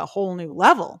 It's like a whole new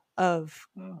level of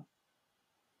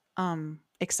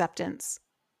acceptance.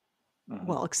 Hmm.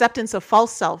 Well, acceptance of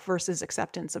false self versus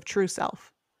acceptance of true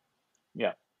self.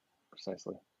 Yeah.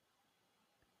 Precisely.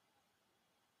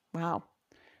 Wow.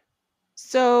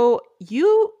 So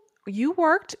you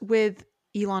worked with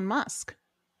Elon Musk.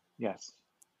 Yes.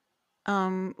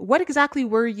 What exactly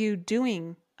were you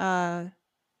doing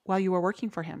while you were working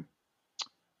for him?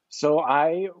 So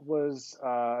I was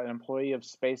an employee of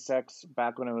SpaceX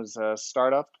back when it was a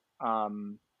startup,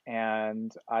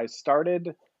 and I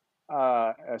started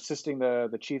assisting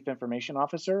the chief information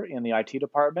officer in the IT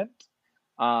department.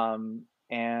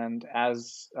 And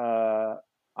as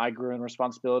I grew in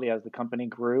responsibility, as the company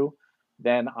grew,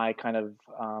 then I kind of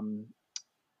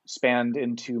spanned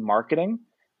into marketing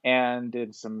and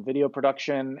did some video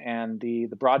production and the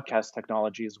broadcast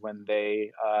technologies when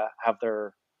they have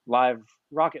their live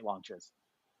rocket launches.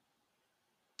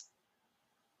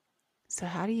 So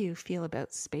how do you feel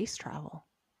about space travel?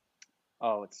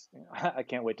 Oh, it's I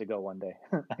can't wait to go one day.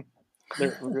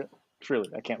 There, truly,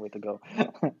 I can't wait to go.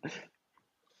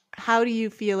 How do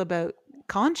you feel about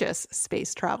conscious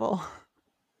space travel?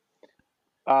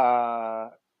 uh,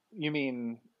 you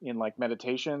mean in like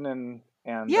meditation and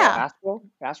Yeah.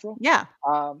 astral? Yeah.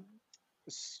 Um,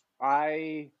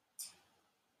 I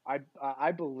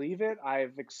I believe it.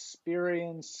 I've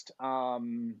experienced a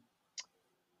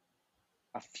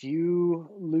few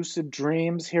lucid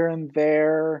dreams here and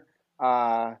there.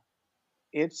 Uh,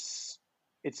 it's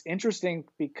it's interesting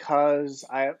because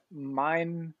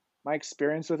my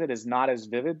experience with it is not as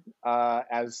vivid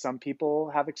as some people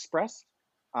have expressed.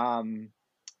 Um,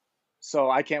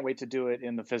 so I can't wait to do it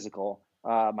in the physical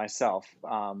myself.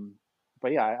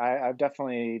 But yeah, I've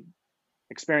definitely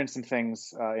experienced some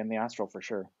things in the astral for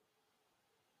sure.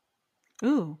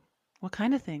 Ooh, what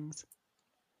kind of things?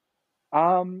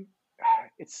 Um,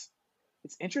 it's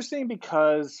it's interesting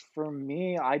because for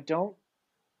me, I don't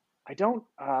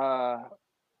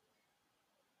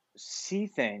see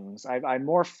things. I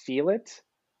more feel it.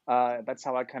 That's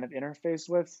how I kind of interface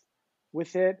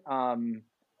with it.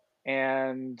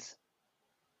 And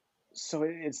so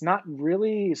it's not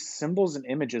really symbols and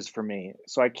images for me.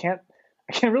 So I can't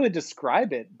really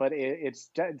describe it, but it's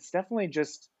definitely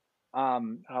just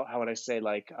how would I say,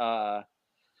 like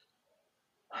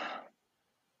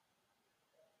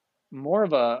more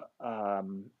of a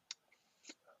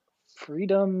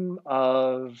freedom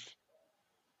of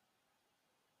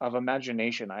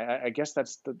imagination. I guess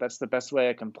that's the best way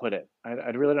I can put it. I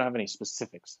really don't have any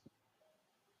specifics.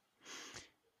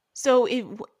 So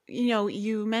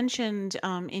you mentioned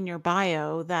in your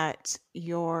bio that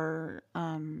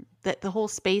that the whole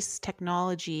space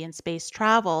technology and space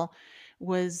travel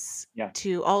was Yeah,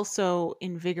 to also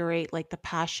invigorate like the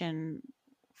passion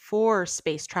for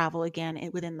space travel again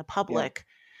within the yeah, public.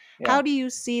 How yeah. do you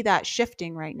see that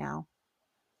shifting right now?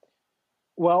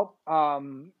 Well,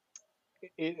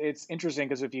 it's interesting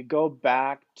because if you go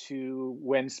back to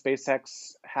when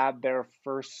SpaceX had their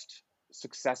first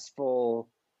successful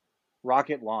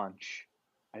rocket launch,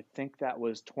 I think that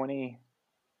was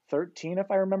 2013,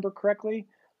 if I remember correctly.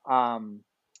 Um,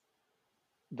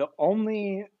 the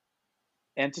only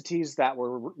entities that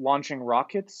were launching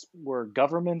rockets were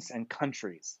governments and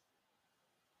countries.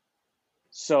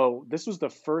 So this was the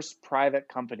first private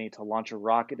company to launch a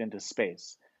rocket into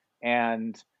space.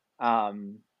 And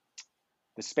um,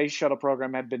 the space shuttle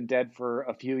program had been dead for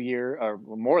a few years, or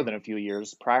more than a few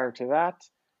years prior to that.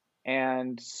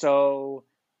 And so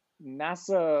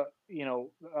NASA,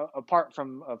 apart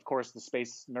from, of course, the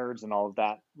space nerds and all of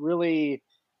that, really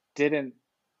didn't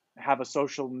have a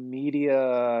social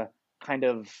media kind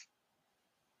of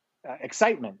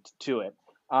excitement to it.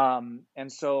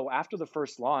 And so after the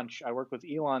first launch, I worked with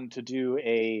Elon to do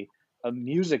a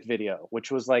music video,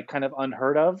 which was like kind of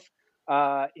unheard of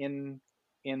in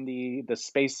the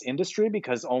space industry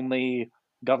because only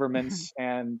governments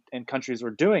and countries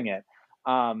were doing it.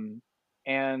 Um,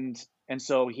 and and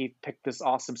so he picked this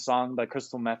awesome song by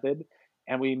Crystal Method,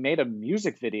 and we made a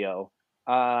music video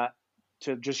uh,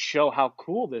 to just show how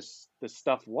cool this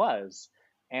stuff was.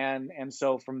 And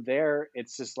so from there,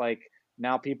 it's just like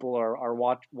now people are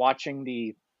watching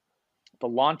the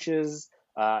launches.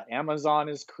 Amazon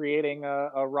is creating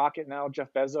a rocket now.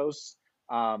 Jeff Bezos,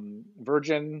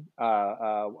 Virgin,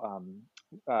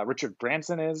 Richard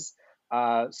Branson is.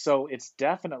 So it's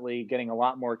definitely getting a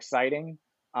lot more exciting.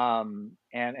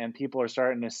 And people are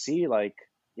starting to see like,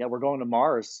 yeah, we're going to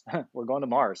Mars. We're going to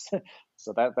Mars.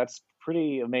 So that's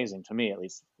pretty amazing to me, at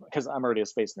least, because I'm already a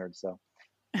space nerd. So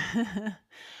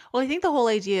Well, I think the whole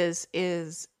idea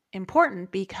is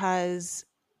important because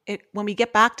it when we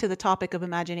get back to the topic of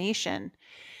imagination,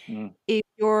 mm, if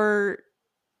you're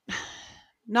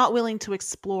not willing to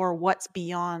explore what's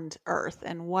beyond Earth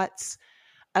and what's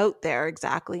out there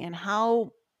exactly and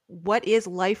how what is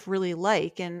life really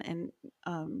like and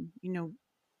you know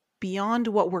beyond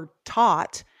what we're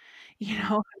taught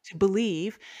mm, to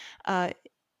believe, uh,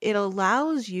 it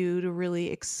allows you to really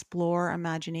explore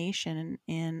imagination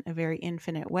in a very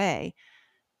infinite way.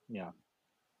 yeah,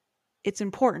 It's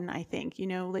important, I think,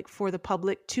 like for the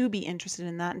public to be interested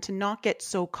in that and to not get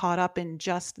so caught up in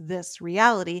just this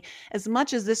reality, as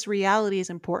much as this reality is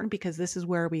important because this is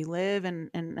where we live and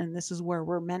this is where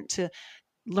we're meant to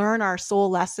learn our soul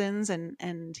lessons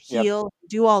and yep, heal,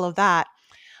 do all of that,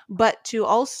 but to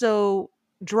also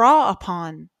draw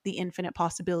upon the infinite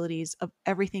possibilities of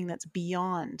everything that's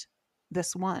beyond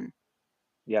this one.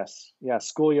 yes, yeah.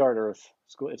 Schoolyard Earth.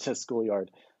 School. It says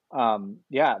schoolyard.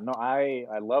 Yeah, no,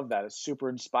 I love that. It's super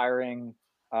inspiring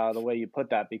the way you put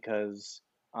that because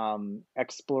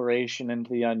exploration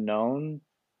into the unknown,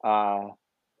 uh,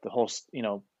 the whole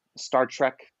Star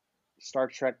Trek, Star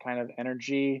Trek kind of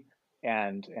energy,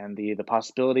 and the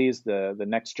possibilities, the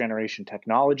next generation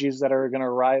technologies that are going to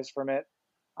arise from it.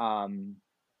 Um,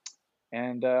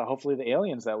 and hopefully the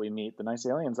aliens that we meet, the nice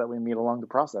aliens that we meet along the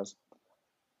process.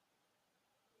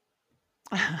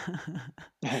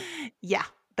 Yeah,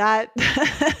 that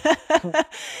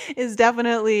is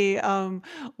definitely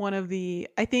one of the,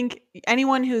 I think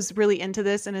anyone who's really into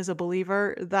this and is a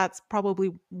believer, that's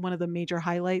probably one of the major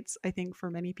highlights, I think,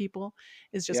 for many people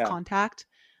is just Yeah. contact.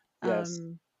 Yes.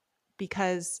 Um,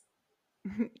 because,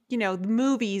 the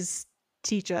movies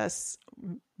teach us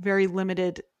very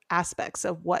limited aspects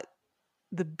of what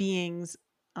the beings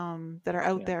that are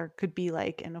out Yeah. there could be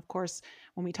like. And of course,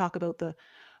 when we talk about the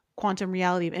quantum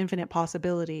reality of infinite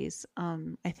possibilities,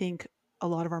 I think a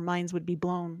lot of our minds would be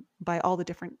blown by all the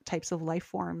different types of life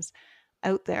forms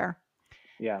out there.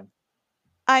 Yeah.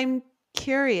 I'm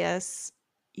curious,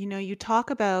 you talk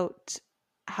about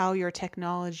how your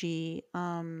technology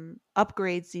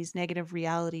upgrades these negative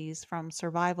realities from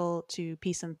survival to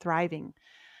peace and thriving.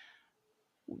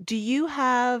 Do you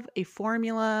have a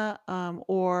formula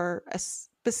or a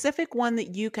specific one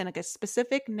that you can, like a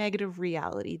specific negative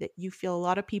reality that you feel a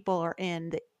lot of people are in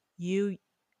that you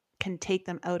can take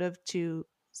them out of to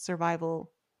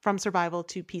survival, from survival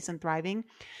to peace and thriving,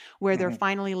 where they're Hmm.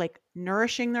 finally like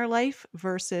nourishing their life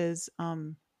versus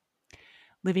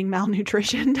living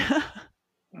malnutrition?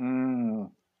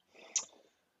 Mm.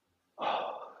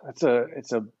 It's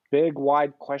a big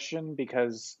wide question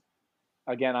because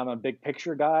again I'm a big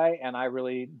picture guy and I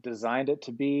really designed it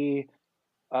to be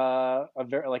a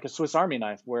very like a Swiss Army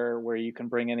knife where you can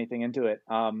bring anything into it.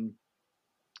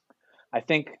 I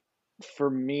think for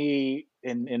me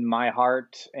in my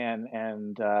heart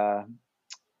and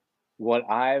what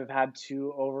I've had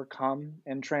to overcome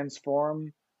and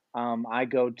transform, I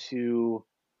go to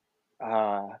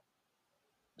uh,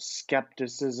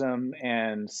 skepticism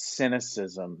and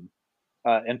cynicism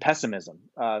and pessimism.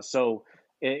 So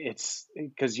it's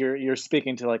because you're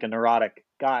speaking to like a neurotic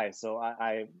guy. So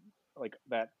I like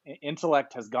that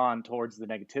intellect has gone towards the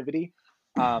negativity,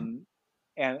 um,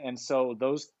 and so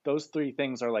those three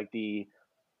things are like the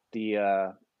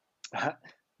the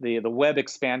web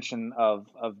expansion of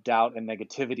doubt and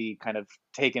negativity kind of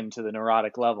taken to the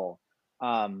neurotic level.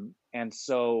 And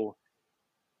so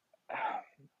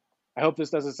I hope this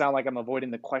doesn't sound like I'm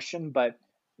avoiding the question, but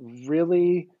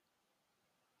really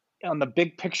on the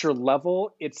big picture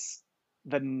level, it's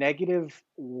the negative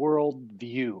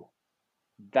worldview.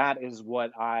 That is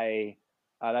what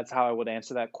that's how I would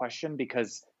answer that question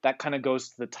because that kind of goes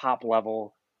to the top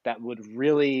level. that would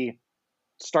really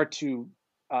start to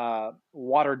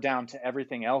water down to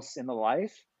everything else in the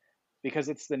life, because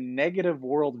it's the negative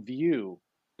worldview,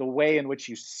 the way in which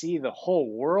you see the whole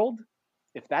world.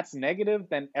 If that's negative,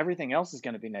 then everything else is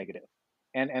going to be negative,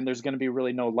 and there's going to be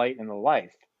really no light in the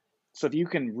life. So if you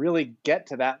can really get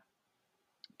to that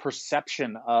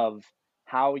perception of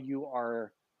how you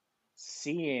are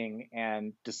seeing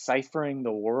and deciphering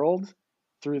the world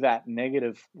through that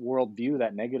negative worldview,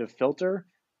 that negative filter,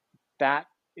 that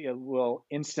it will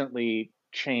instantly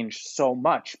change so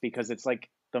much, because it's like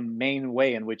the main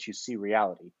way in which you see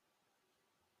reality.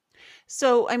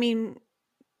 So, I mean,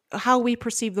 how we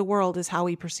perceive the world is how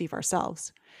we perceive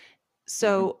ourselves. Mm-hmm.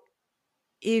 So,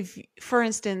 if, for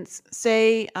instance,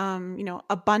 say,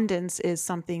 abundance is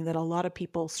something that a lot of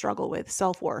people struggle with,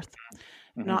 self-worth,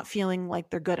 Mm-hmm. not feeling like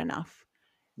they're good enough.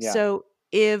 Yeah. So,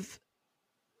 if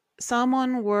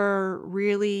someone were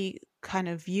really kind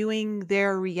of viewing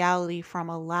their reality from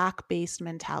a lack-based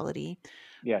mentality,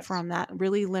 Yes. from that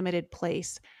really limited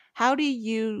place, how do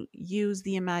you use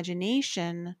the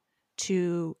imagination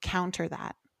to counter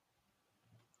that?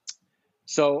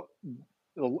 So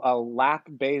a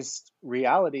lack-based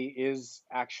reality is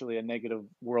actually a negative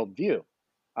worldview,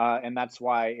 and that's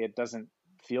why it doesn't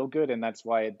feel good, and that's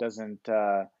why it doesn't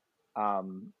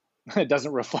it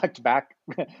doesn't reflect back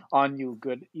on you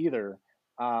good either.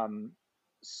 Um,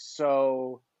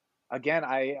 so again,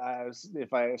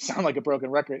 if I sound like a broken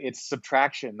record, it's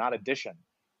subtraction, not addition,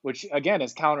 which again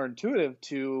is counterintuitive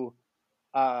to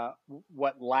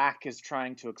what lack is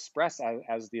trying to express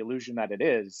as the illusion that it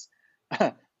is.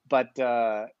 But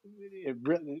the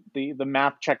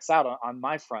math checks out on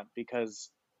my front, because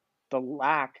the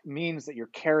lack means that you're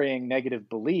carrying negative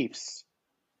beliefs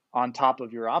on top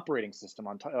of your operating system,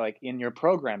 on top, like in your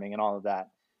programming and all of that.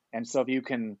 And so if you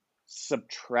can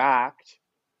subtract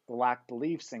the lack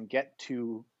beliefs and get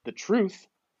to the truth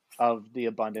of the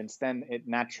abundance, then it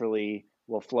naturally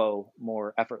will flow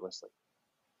more effortlessly.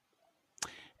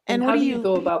 And And what how do do you you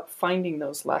go about finding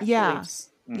those lack Yeah. beliefs?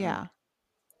 Mm-hmm. Yeah.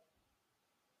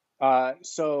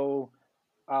 So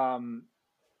um,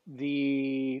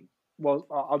 the well,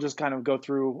 I'll just kind of go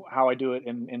through how I do it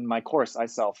in my course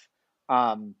myself.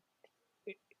 Um,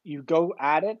 you go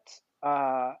at it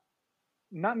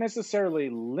not necessarily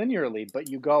linearly, but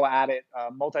you go at it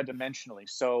multidimensionally.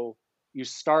 So you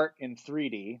start in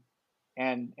 3D,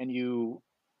 and you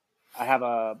I have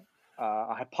a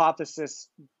hypothesis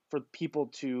for people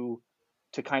to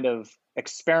kind of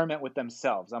experiment with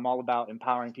themselves. I'm all about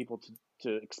empowering people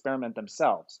to experiment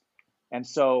themselves. And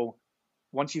so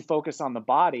once you focus on the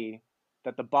body,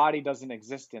 that the body doesn't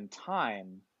exist in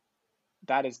time,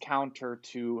 that is counter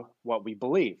to what we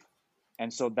believe.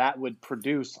 And so that would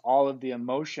produce all of the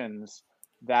emotions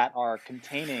that are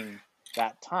containing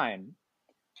that time.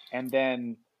 And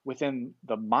then within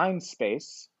the mind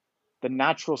space, the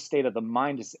natural state of the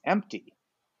mind is empty.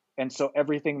 And so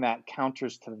everything that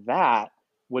counters to that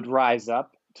would rise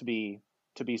up to be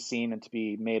seen and to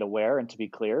be made aware and to be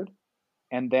cleared.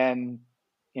 And then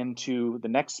into the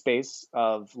next space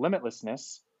of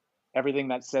limitlessness, everything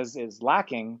that says is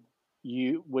lacking,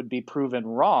 you would be proven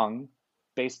wrong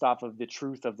based off of the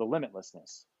truth of the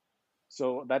limitlessness.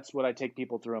 So that's what I take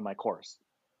people through in my course.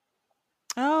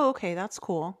 Oh, okay, that's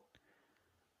cool.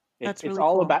 That's It's really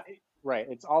all cool. about, right.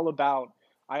 It's all about,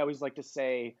 I always like to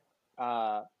say,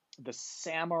 uh, the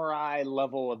samurai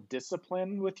level of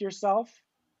discipline with yourself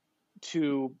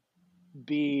to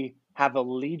be have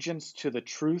allegiance to the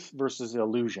truth versus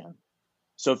illusion.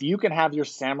 So if you can have your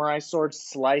samurai sword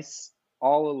slice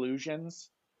all illusions,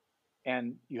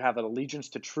 and you have an allegiance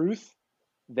to truth,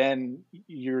 then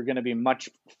you're going to be much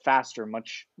faster,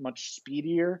 much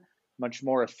speedier, much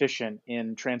more efficient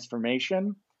in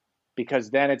transformation,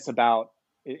 because then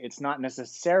it's not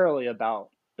necessarily about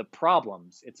the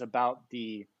problems, it's about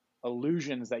the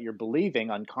illusions that you're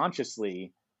believing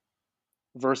unconsciously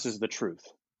versus the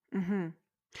truth. Hmm.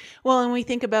 Well, and we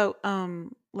think about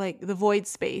like the void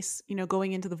space,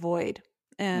 going into the void.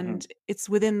 Mm-hmm. And it's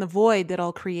within the void that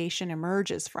all creation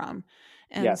emerges from.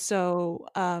 And Yes. so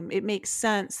it makes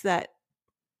sense that,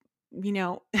 you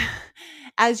know,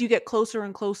 as you get closer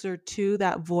and closer to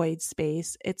that void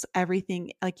space, it's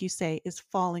everything, like you say, is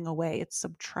falling away. It's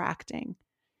subtracting.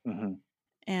 Mm-hmm.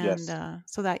 And Yes.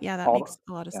 so that, yeah, that All makes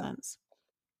a lot of yeah. sense.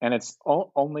 And it's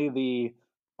only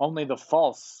the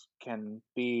false can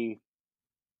be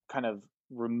kind of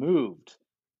removed.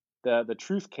 The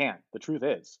truth can't. The truth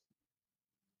is.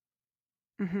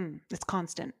 It's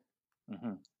constant.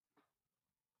 Mm-hmm.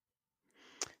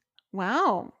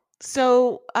 Wow.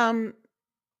 So,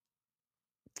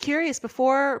 curious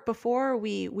before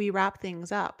we wrap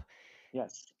things up,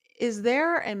 Yes. Is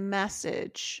there a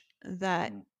message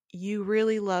that Mm. you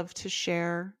really love to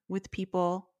share with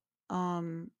people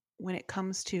when it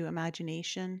comes to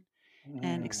imagination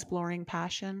and Mm. exploring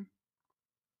passion?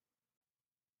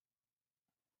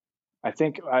 I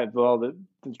think well the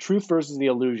truth versus the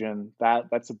illusion,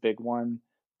 that's a big one.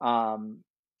 Um,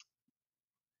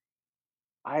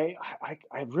 I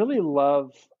really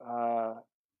love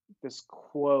this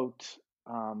quote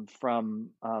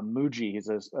from Muji. He's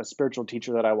a spiritual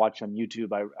teacher that I watch on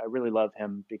YouTube. I really love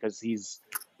him because he's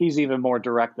even more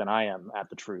direct than I am at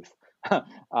the truth.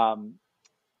 um,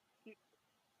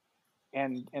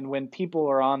 and when people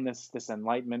are on this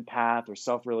enlightenment path or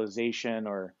self realization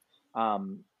or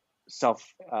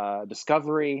self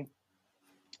discovery,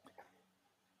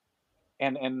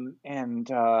 and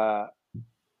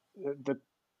the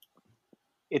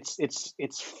it's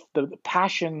the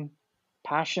passion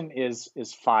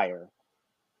is fire.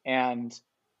 And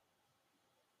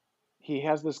he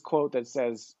has this quote that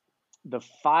says, the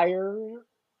fire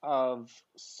of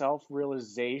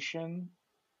self-realization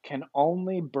can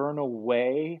only burn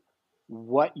away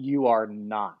what you are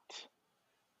not.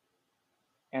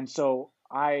 And so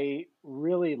I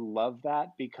really love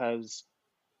that, because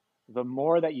the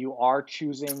more that you are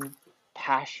choosing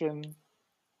passion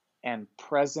and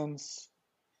presence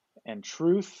and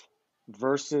truth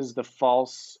versus the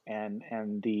false and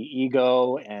the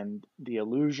ego and the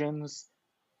illusions,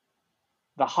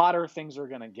 the hotter things are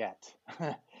going to get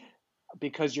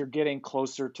because you're getting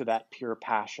closer to that pure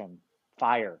passion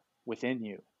fire within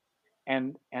you.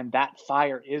 And that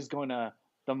fire is going to,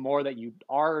 the more that you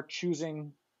are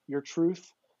choosing your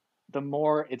truth, the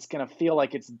more it's going to feel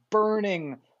like it's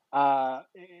burning,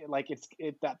 like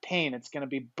that pain, it's going to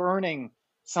be burning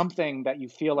something that you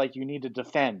feel like you need to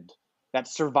defend. That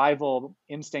survival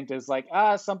instinct is like,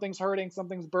 something's hurting,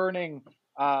 something's burning,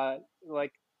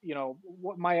 like,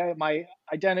 what my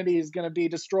identity is going to be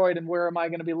destroyed, and where am I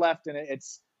going to be left? And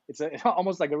it's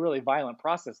almost like a really violent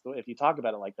process if you talk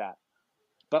about it like that.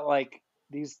 But like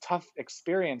these tough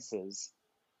experiences,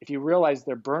 if you realize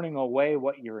they're burning away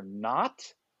what you're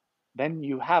not, then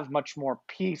you have much more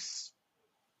peace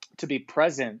to be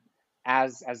present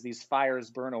as these fires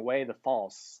burn away the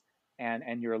false,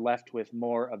 and you're left with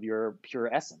more of your pure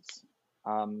essence.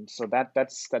 So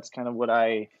that's kind of what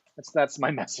that's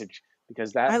my message,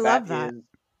 because I that love that.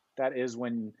 that is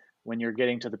when you're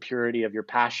getting to the purity of your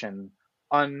passion,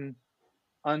 un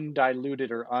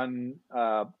undiluted or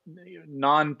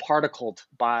non-particled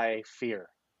by fear.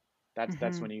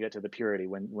 That's Hmm. when you get to the purity,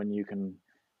 when you can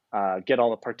get all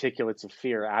the particulates of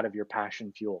fear out of your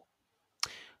passion fuel.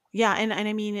 Yeah, and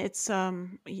I mean it's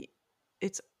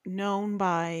known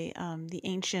by the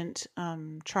ancient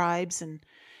tribes and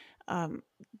um,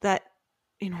 that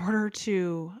in order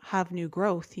to have new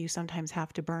growth, you sometimes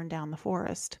have to burn down the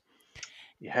forest.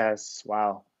 Yes.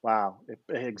 Wow. Wow.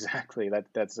 Exactly.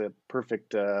 That's a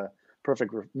perfect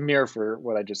mirror for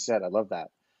what I just said. I love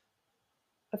that.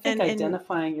 I think And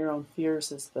identifying your own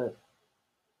fears is the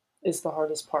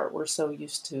hardest part. We're so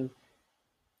used to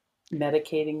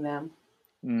medicating them,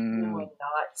 Mm, and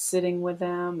not sitting with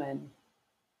them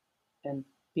and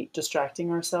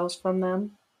distracting ourselves from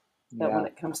them. That when yeah.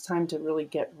 it comes time to really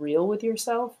get real with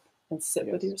yourself and sit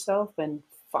with Yes. yourself and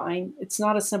find, it's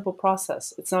not a simple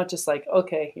process. It's not just like,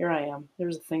 okay, here I am.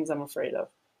 Here's the things I'm afraid of.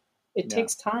 It Yeah.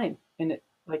 takes time, and it,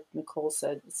 like Nicole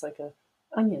said, it's like a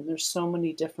onion. There's so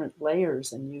many different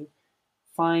layers, and you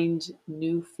find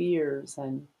new fears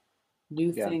and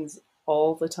new Yeah. things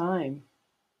all the time.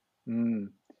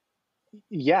 Mm.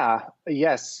 Yeah.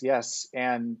 Yes. Yes.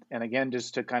 And again,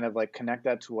 just to kind of like connect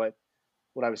that to what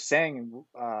I was saying,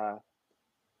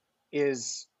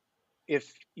 is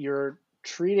if you're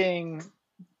treating,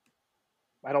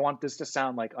 I don't want this to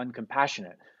sound like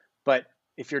uncompassionate, but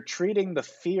if you're treating the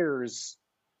fears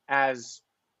as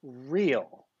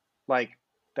real, like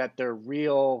that they're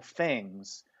real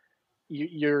things,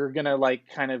 you're gonna like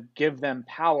kind of give them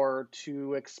power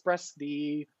to express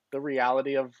the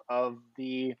reality of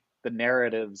the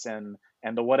narratives and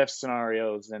the what if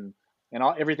scenarios and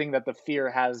everything that the fear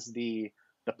has the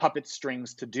puppet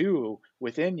strings to do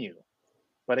within you.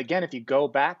 But again, if you go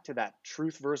back to that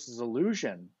truth versus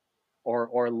illusion,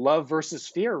 or love versus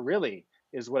fear, really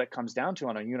is what it comes down to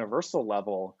on a universal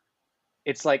level.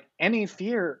 It's like any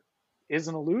fear is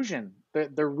an illusion.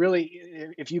 They're really,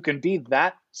 if you can be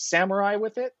that samurai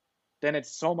with it, then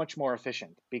it's so much more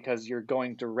efficient, because you're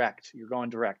going direct. You're going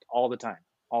direct all the time,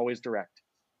 always direct.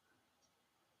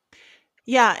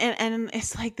 yeah, and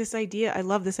it's like this idea. I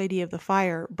love this idea of the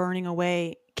fire burning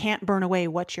away, can't burn away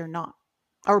what you're not,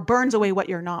 or burns away Mm-hmm. what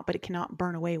you're not, but it cannot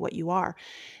burn away what you are.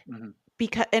 Mm-hmm.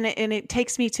 because it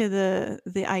takes me to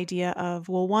the idea of,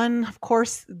 well, one, of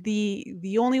course,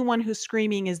 the only one who's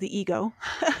screaming is the ego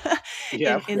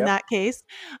Yep, in yep, that case.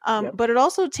 yep. But it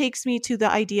also takes me to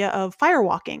the idea of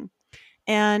firewalking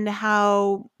and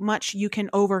how much you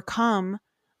can overcome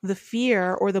the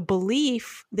fear or the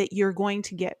belief that you're going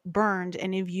to get burned.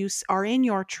 And if you are in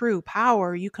your true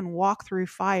power, you can walk through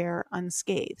fire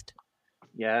unscathed.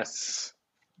 Yes.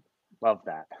 Love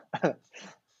that.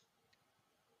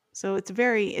 So it's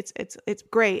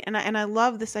great. And I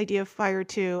love this idea of fire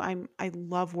too. I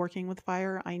love working with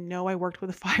fire. I know I worked with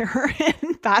a fire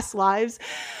in past lives.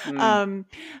 Mm,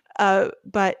 Um,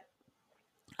 but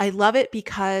I love it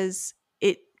because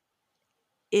it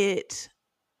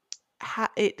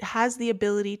it has the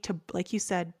ability to, like you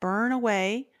said, burn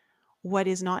away what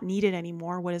is not needed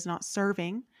anymore, what is not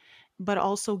serving, but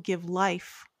also give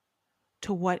life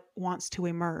to what wants to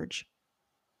emerge.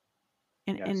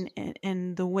 And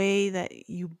yes. the way that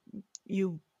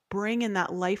you bring in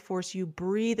that life force, you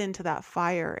breathe into that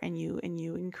fire, and you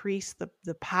increase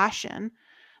the passion.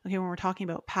 Okay, when we're talking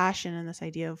about passion and this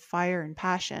idea of fire and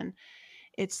passion,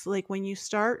 it's like when you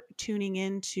start tuning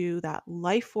into that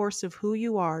life force of who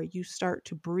you are, you start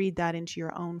to breathe that into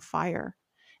your own fire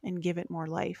and give it more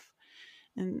life.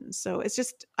 And so it's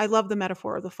just, I love the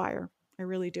metaphor of the fire. I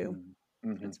really do.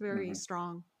 Mm, hmm It's very hmm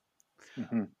strong.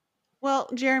 hmm Well,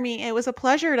 Jeremy, it was a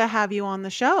pleasure to have you on the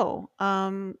show.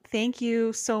 Thank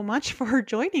you so much for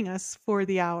joining us for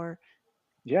the hour.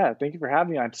 Yeah, thank you for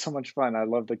having me. I had so much fun. I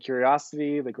love the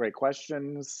curiosity, the great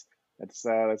questions. That's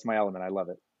my element. I love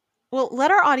it. Well,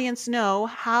 let our audience know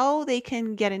how they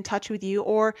can get in touch with you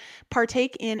or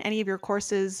partake in any of your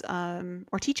courses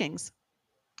or teachings.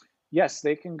 Yes,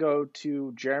 they can go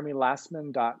to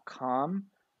jeremylasman.com,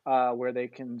 where they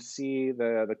can see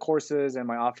the courses and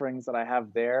my offerings that I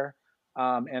have there.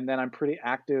 And then I'm pretty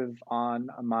active on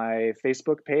my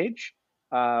Facebook page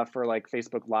for like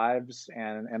Facebook Lives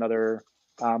and other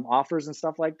offers and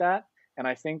stuff like that. And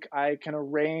I think I can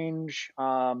arrange,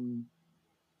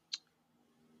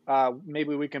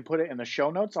 maybe we can put it in the show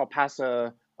notes. I'll pass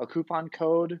a coupon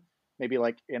code, maybe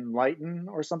like Enlighten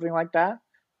or something like that,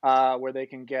 where they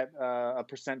can get a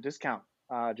percent discount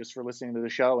just for listening to the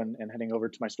show and heading over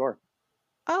to my store.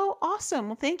 Oh, awesome.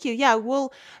 Well, thank you. Yeah,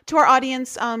 to our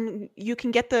audience, you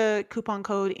can get the coupon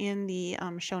code in the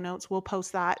show notes. We'll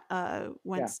post that Yeah.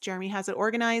 once Jeremy has it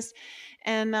organized.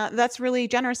 And that's really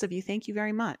generous of you. Thank you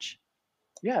very much.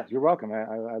 Yeah, you're welcome.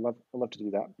 I love to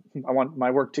do that. I want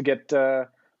my work to get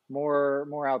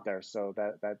more out there, so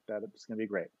that's going to be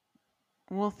great.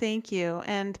 Well, thank you.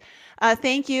 And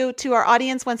thank you to our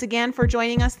audience once again for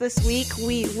joining us this week.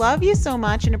 We love you so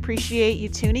much and appreciate you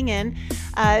tuning in.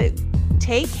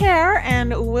 Take care,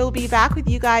 and we'll be back with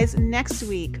you guys next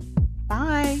week.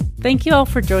 Bye. Thank you all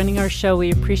for joining our show.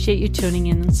 We appreciate you tuning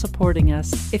in and supporting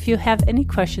us. If you have any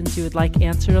questions you would like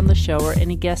answered on the show or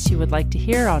any guests you would like to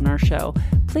hear on our show,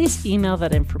 please email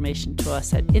that information to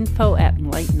us at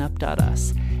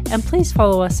info@enlightenup.us. And please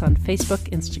follow us on Facebook,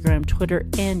 Instagram, Twitter,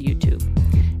 and YouTube.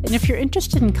 And if you're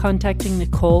interested in contacting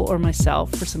Nicole or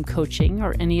myself for some coaching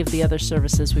or any of the other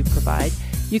services we provide,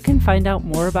 you can find out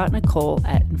more about Nicole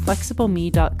at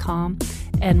inflexibleme.com,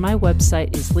 and my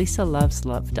website is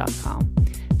lisaloveslove.com.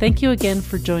 Thank you again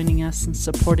for joining us and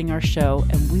supporting our show,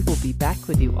 and we will be back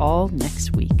with you all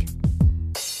next week.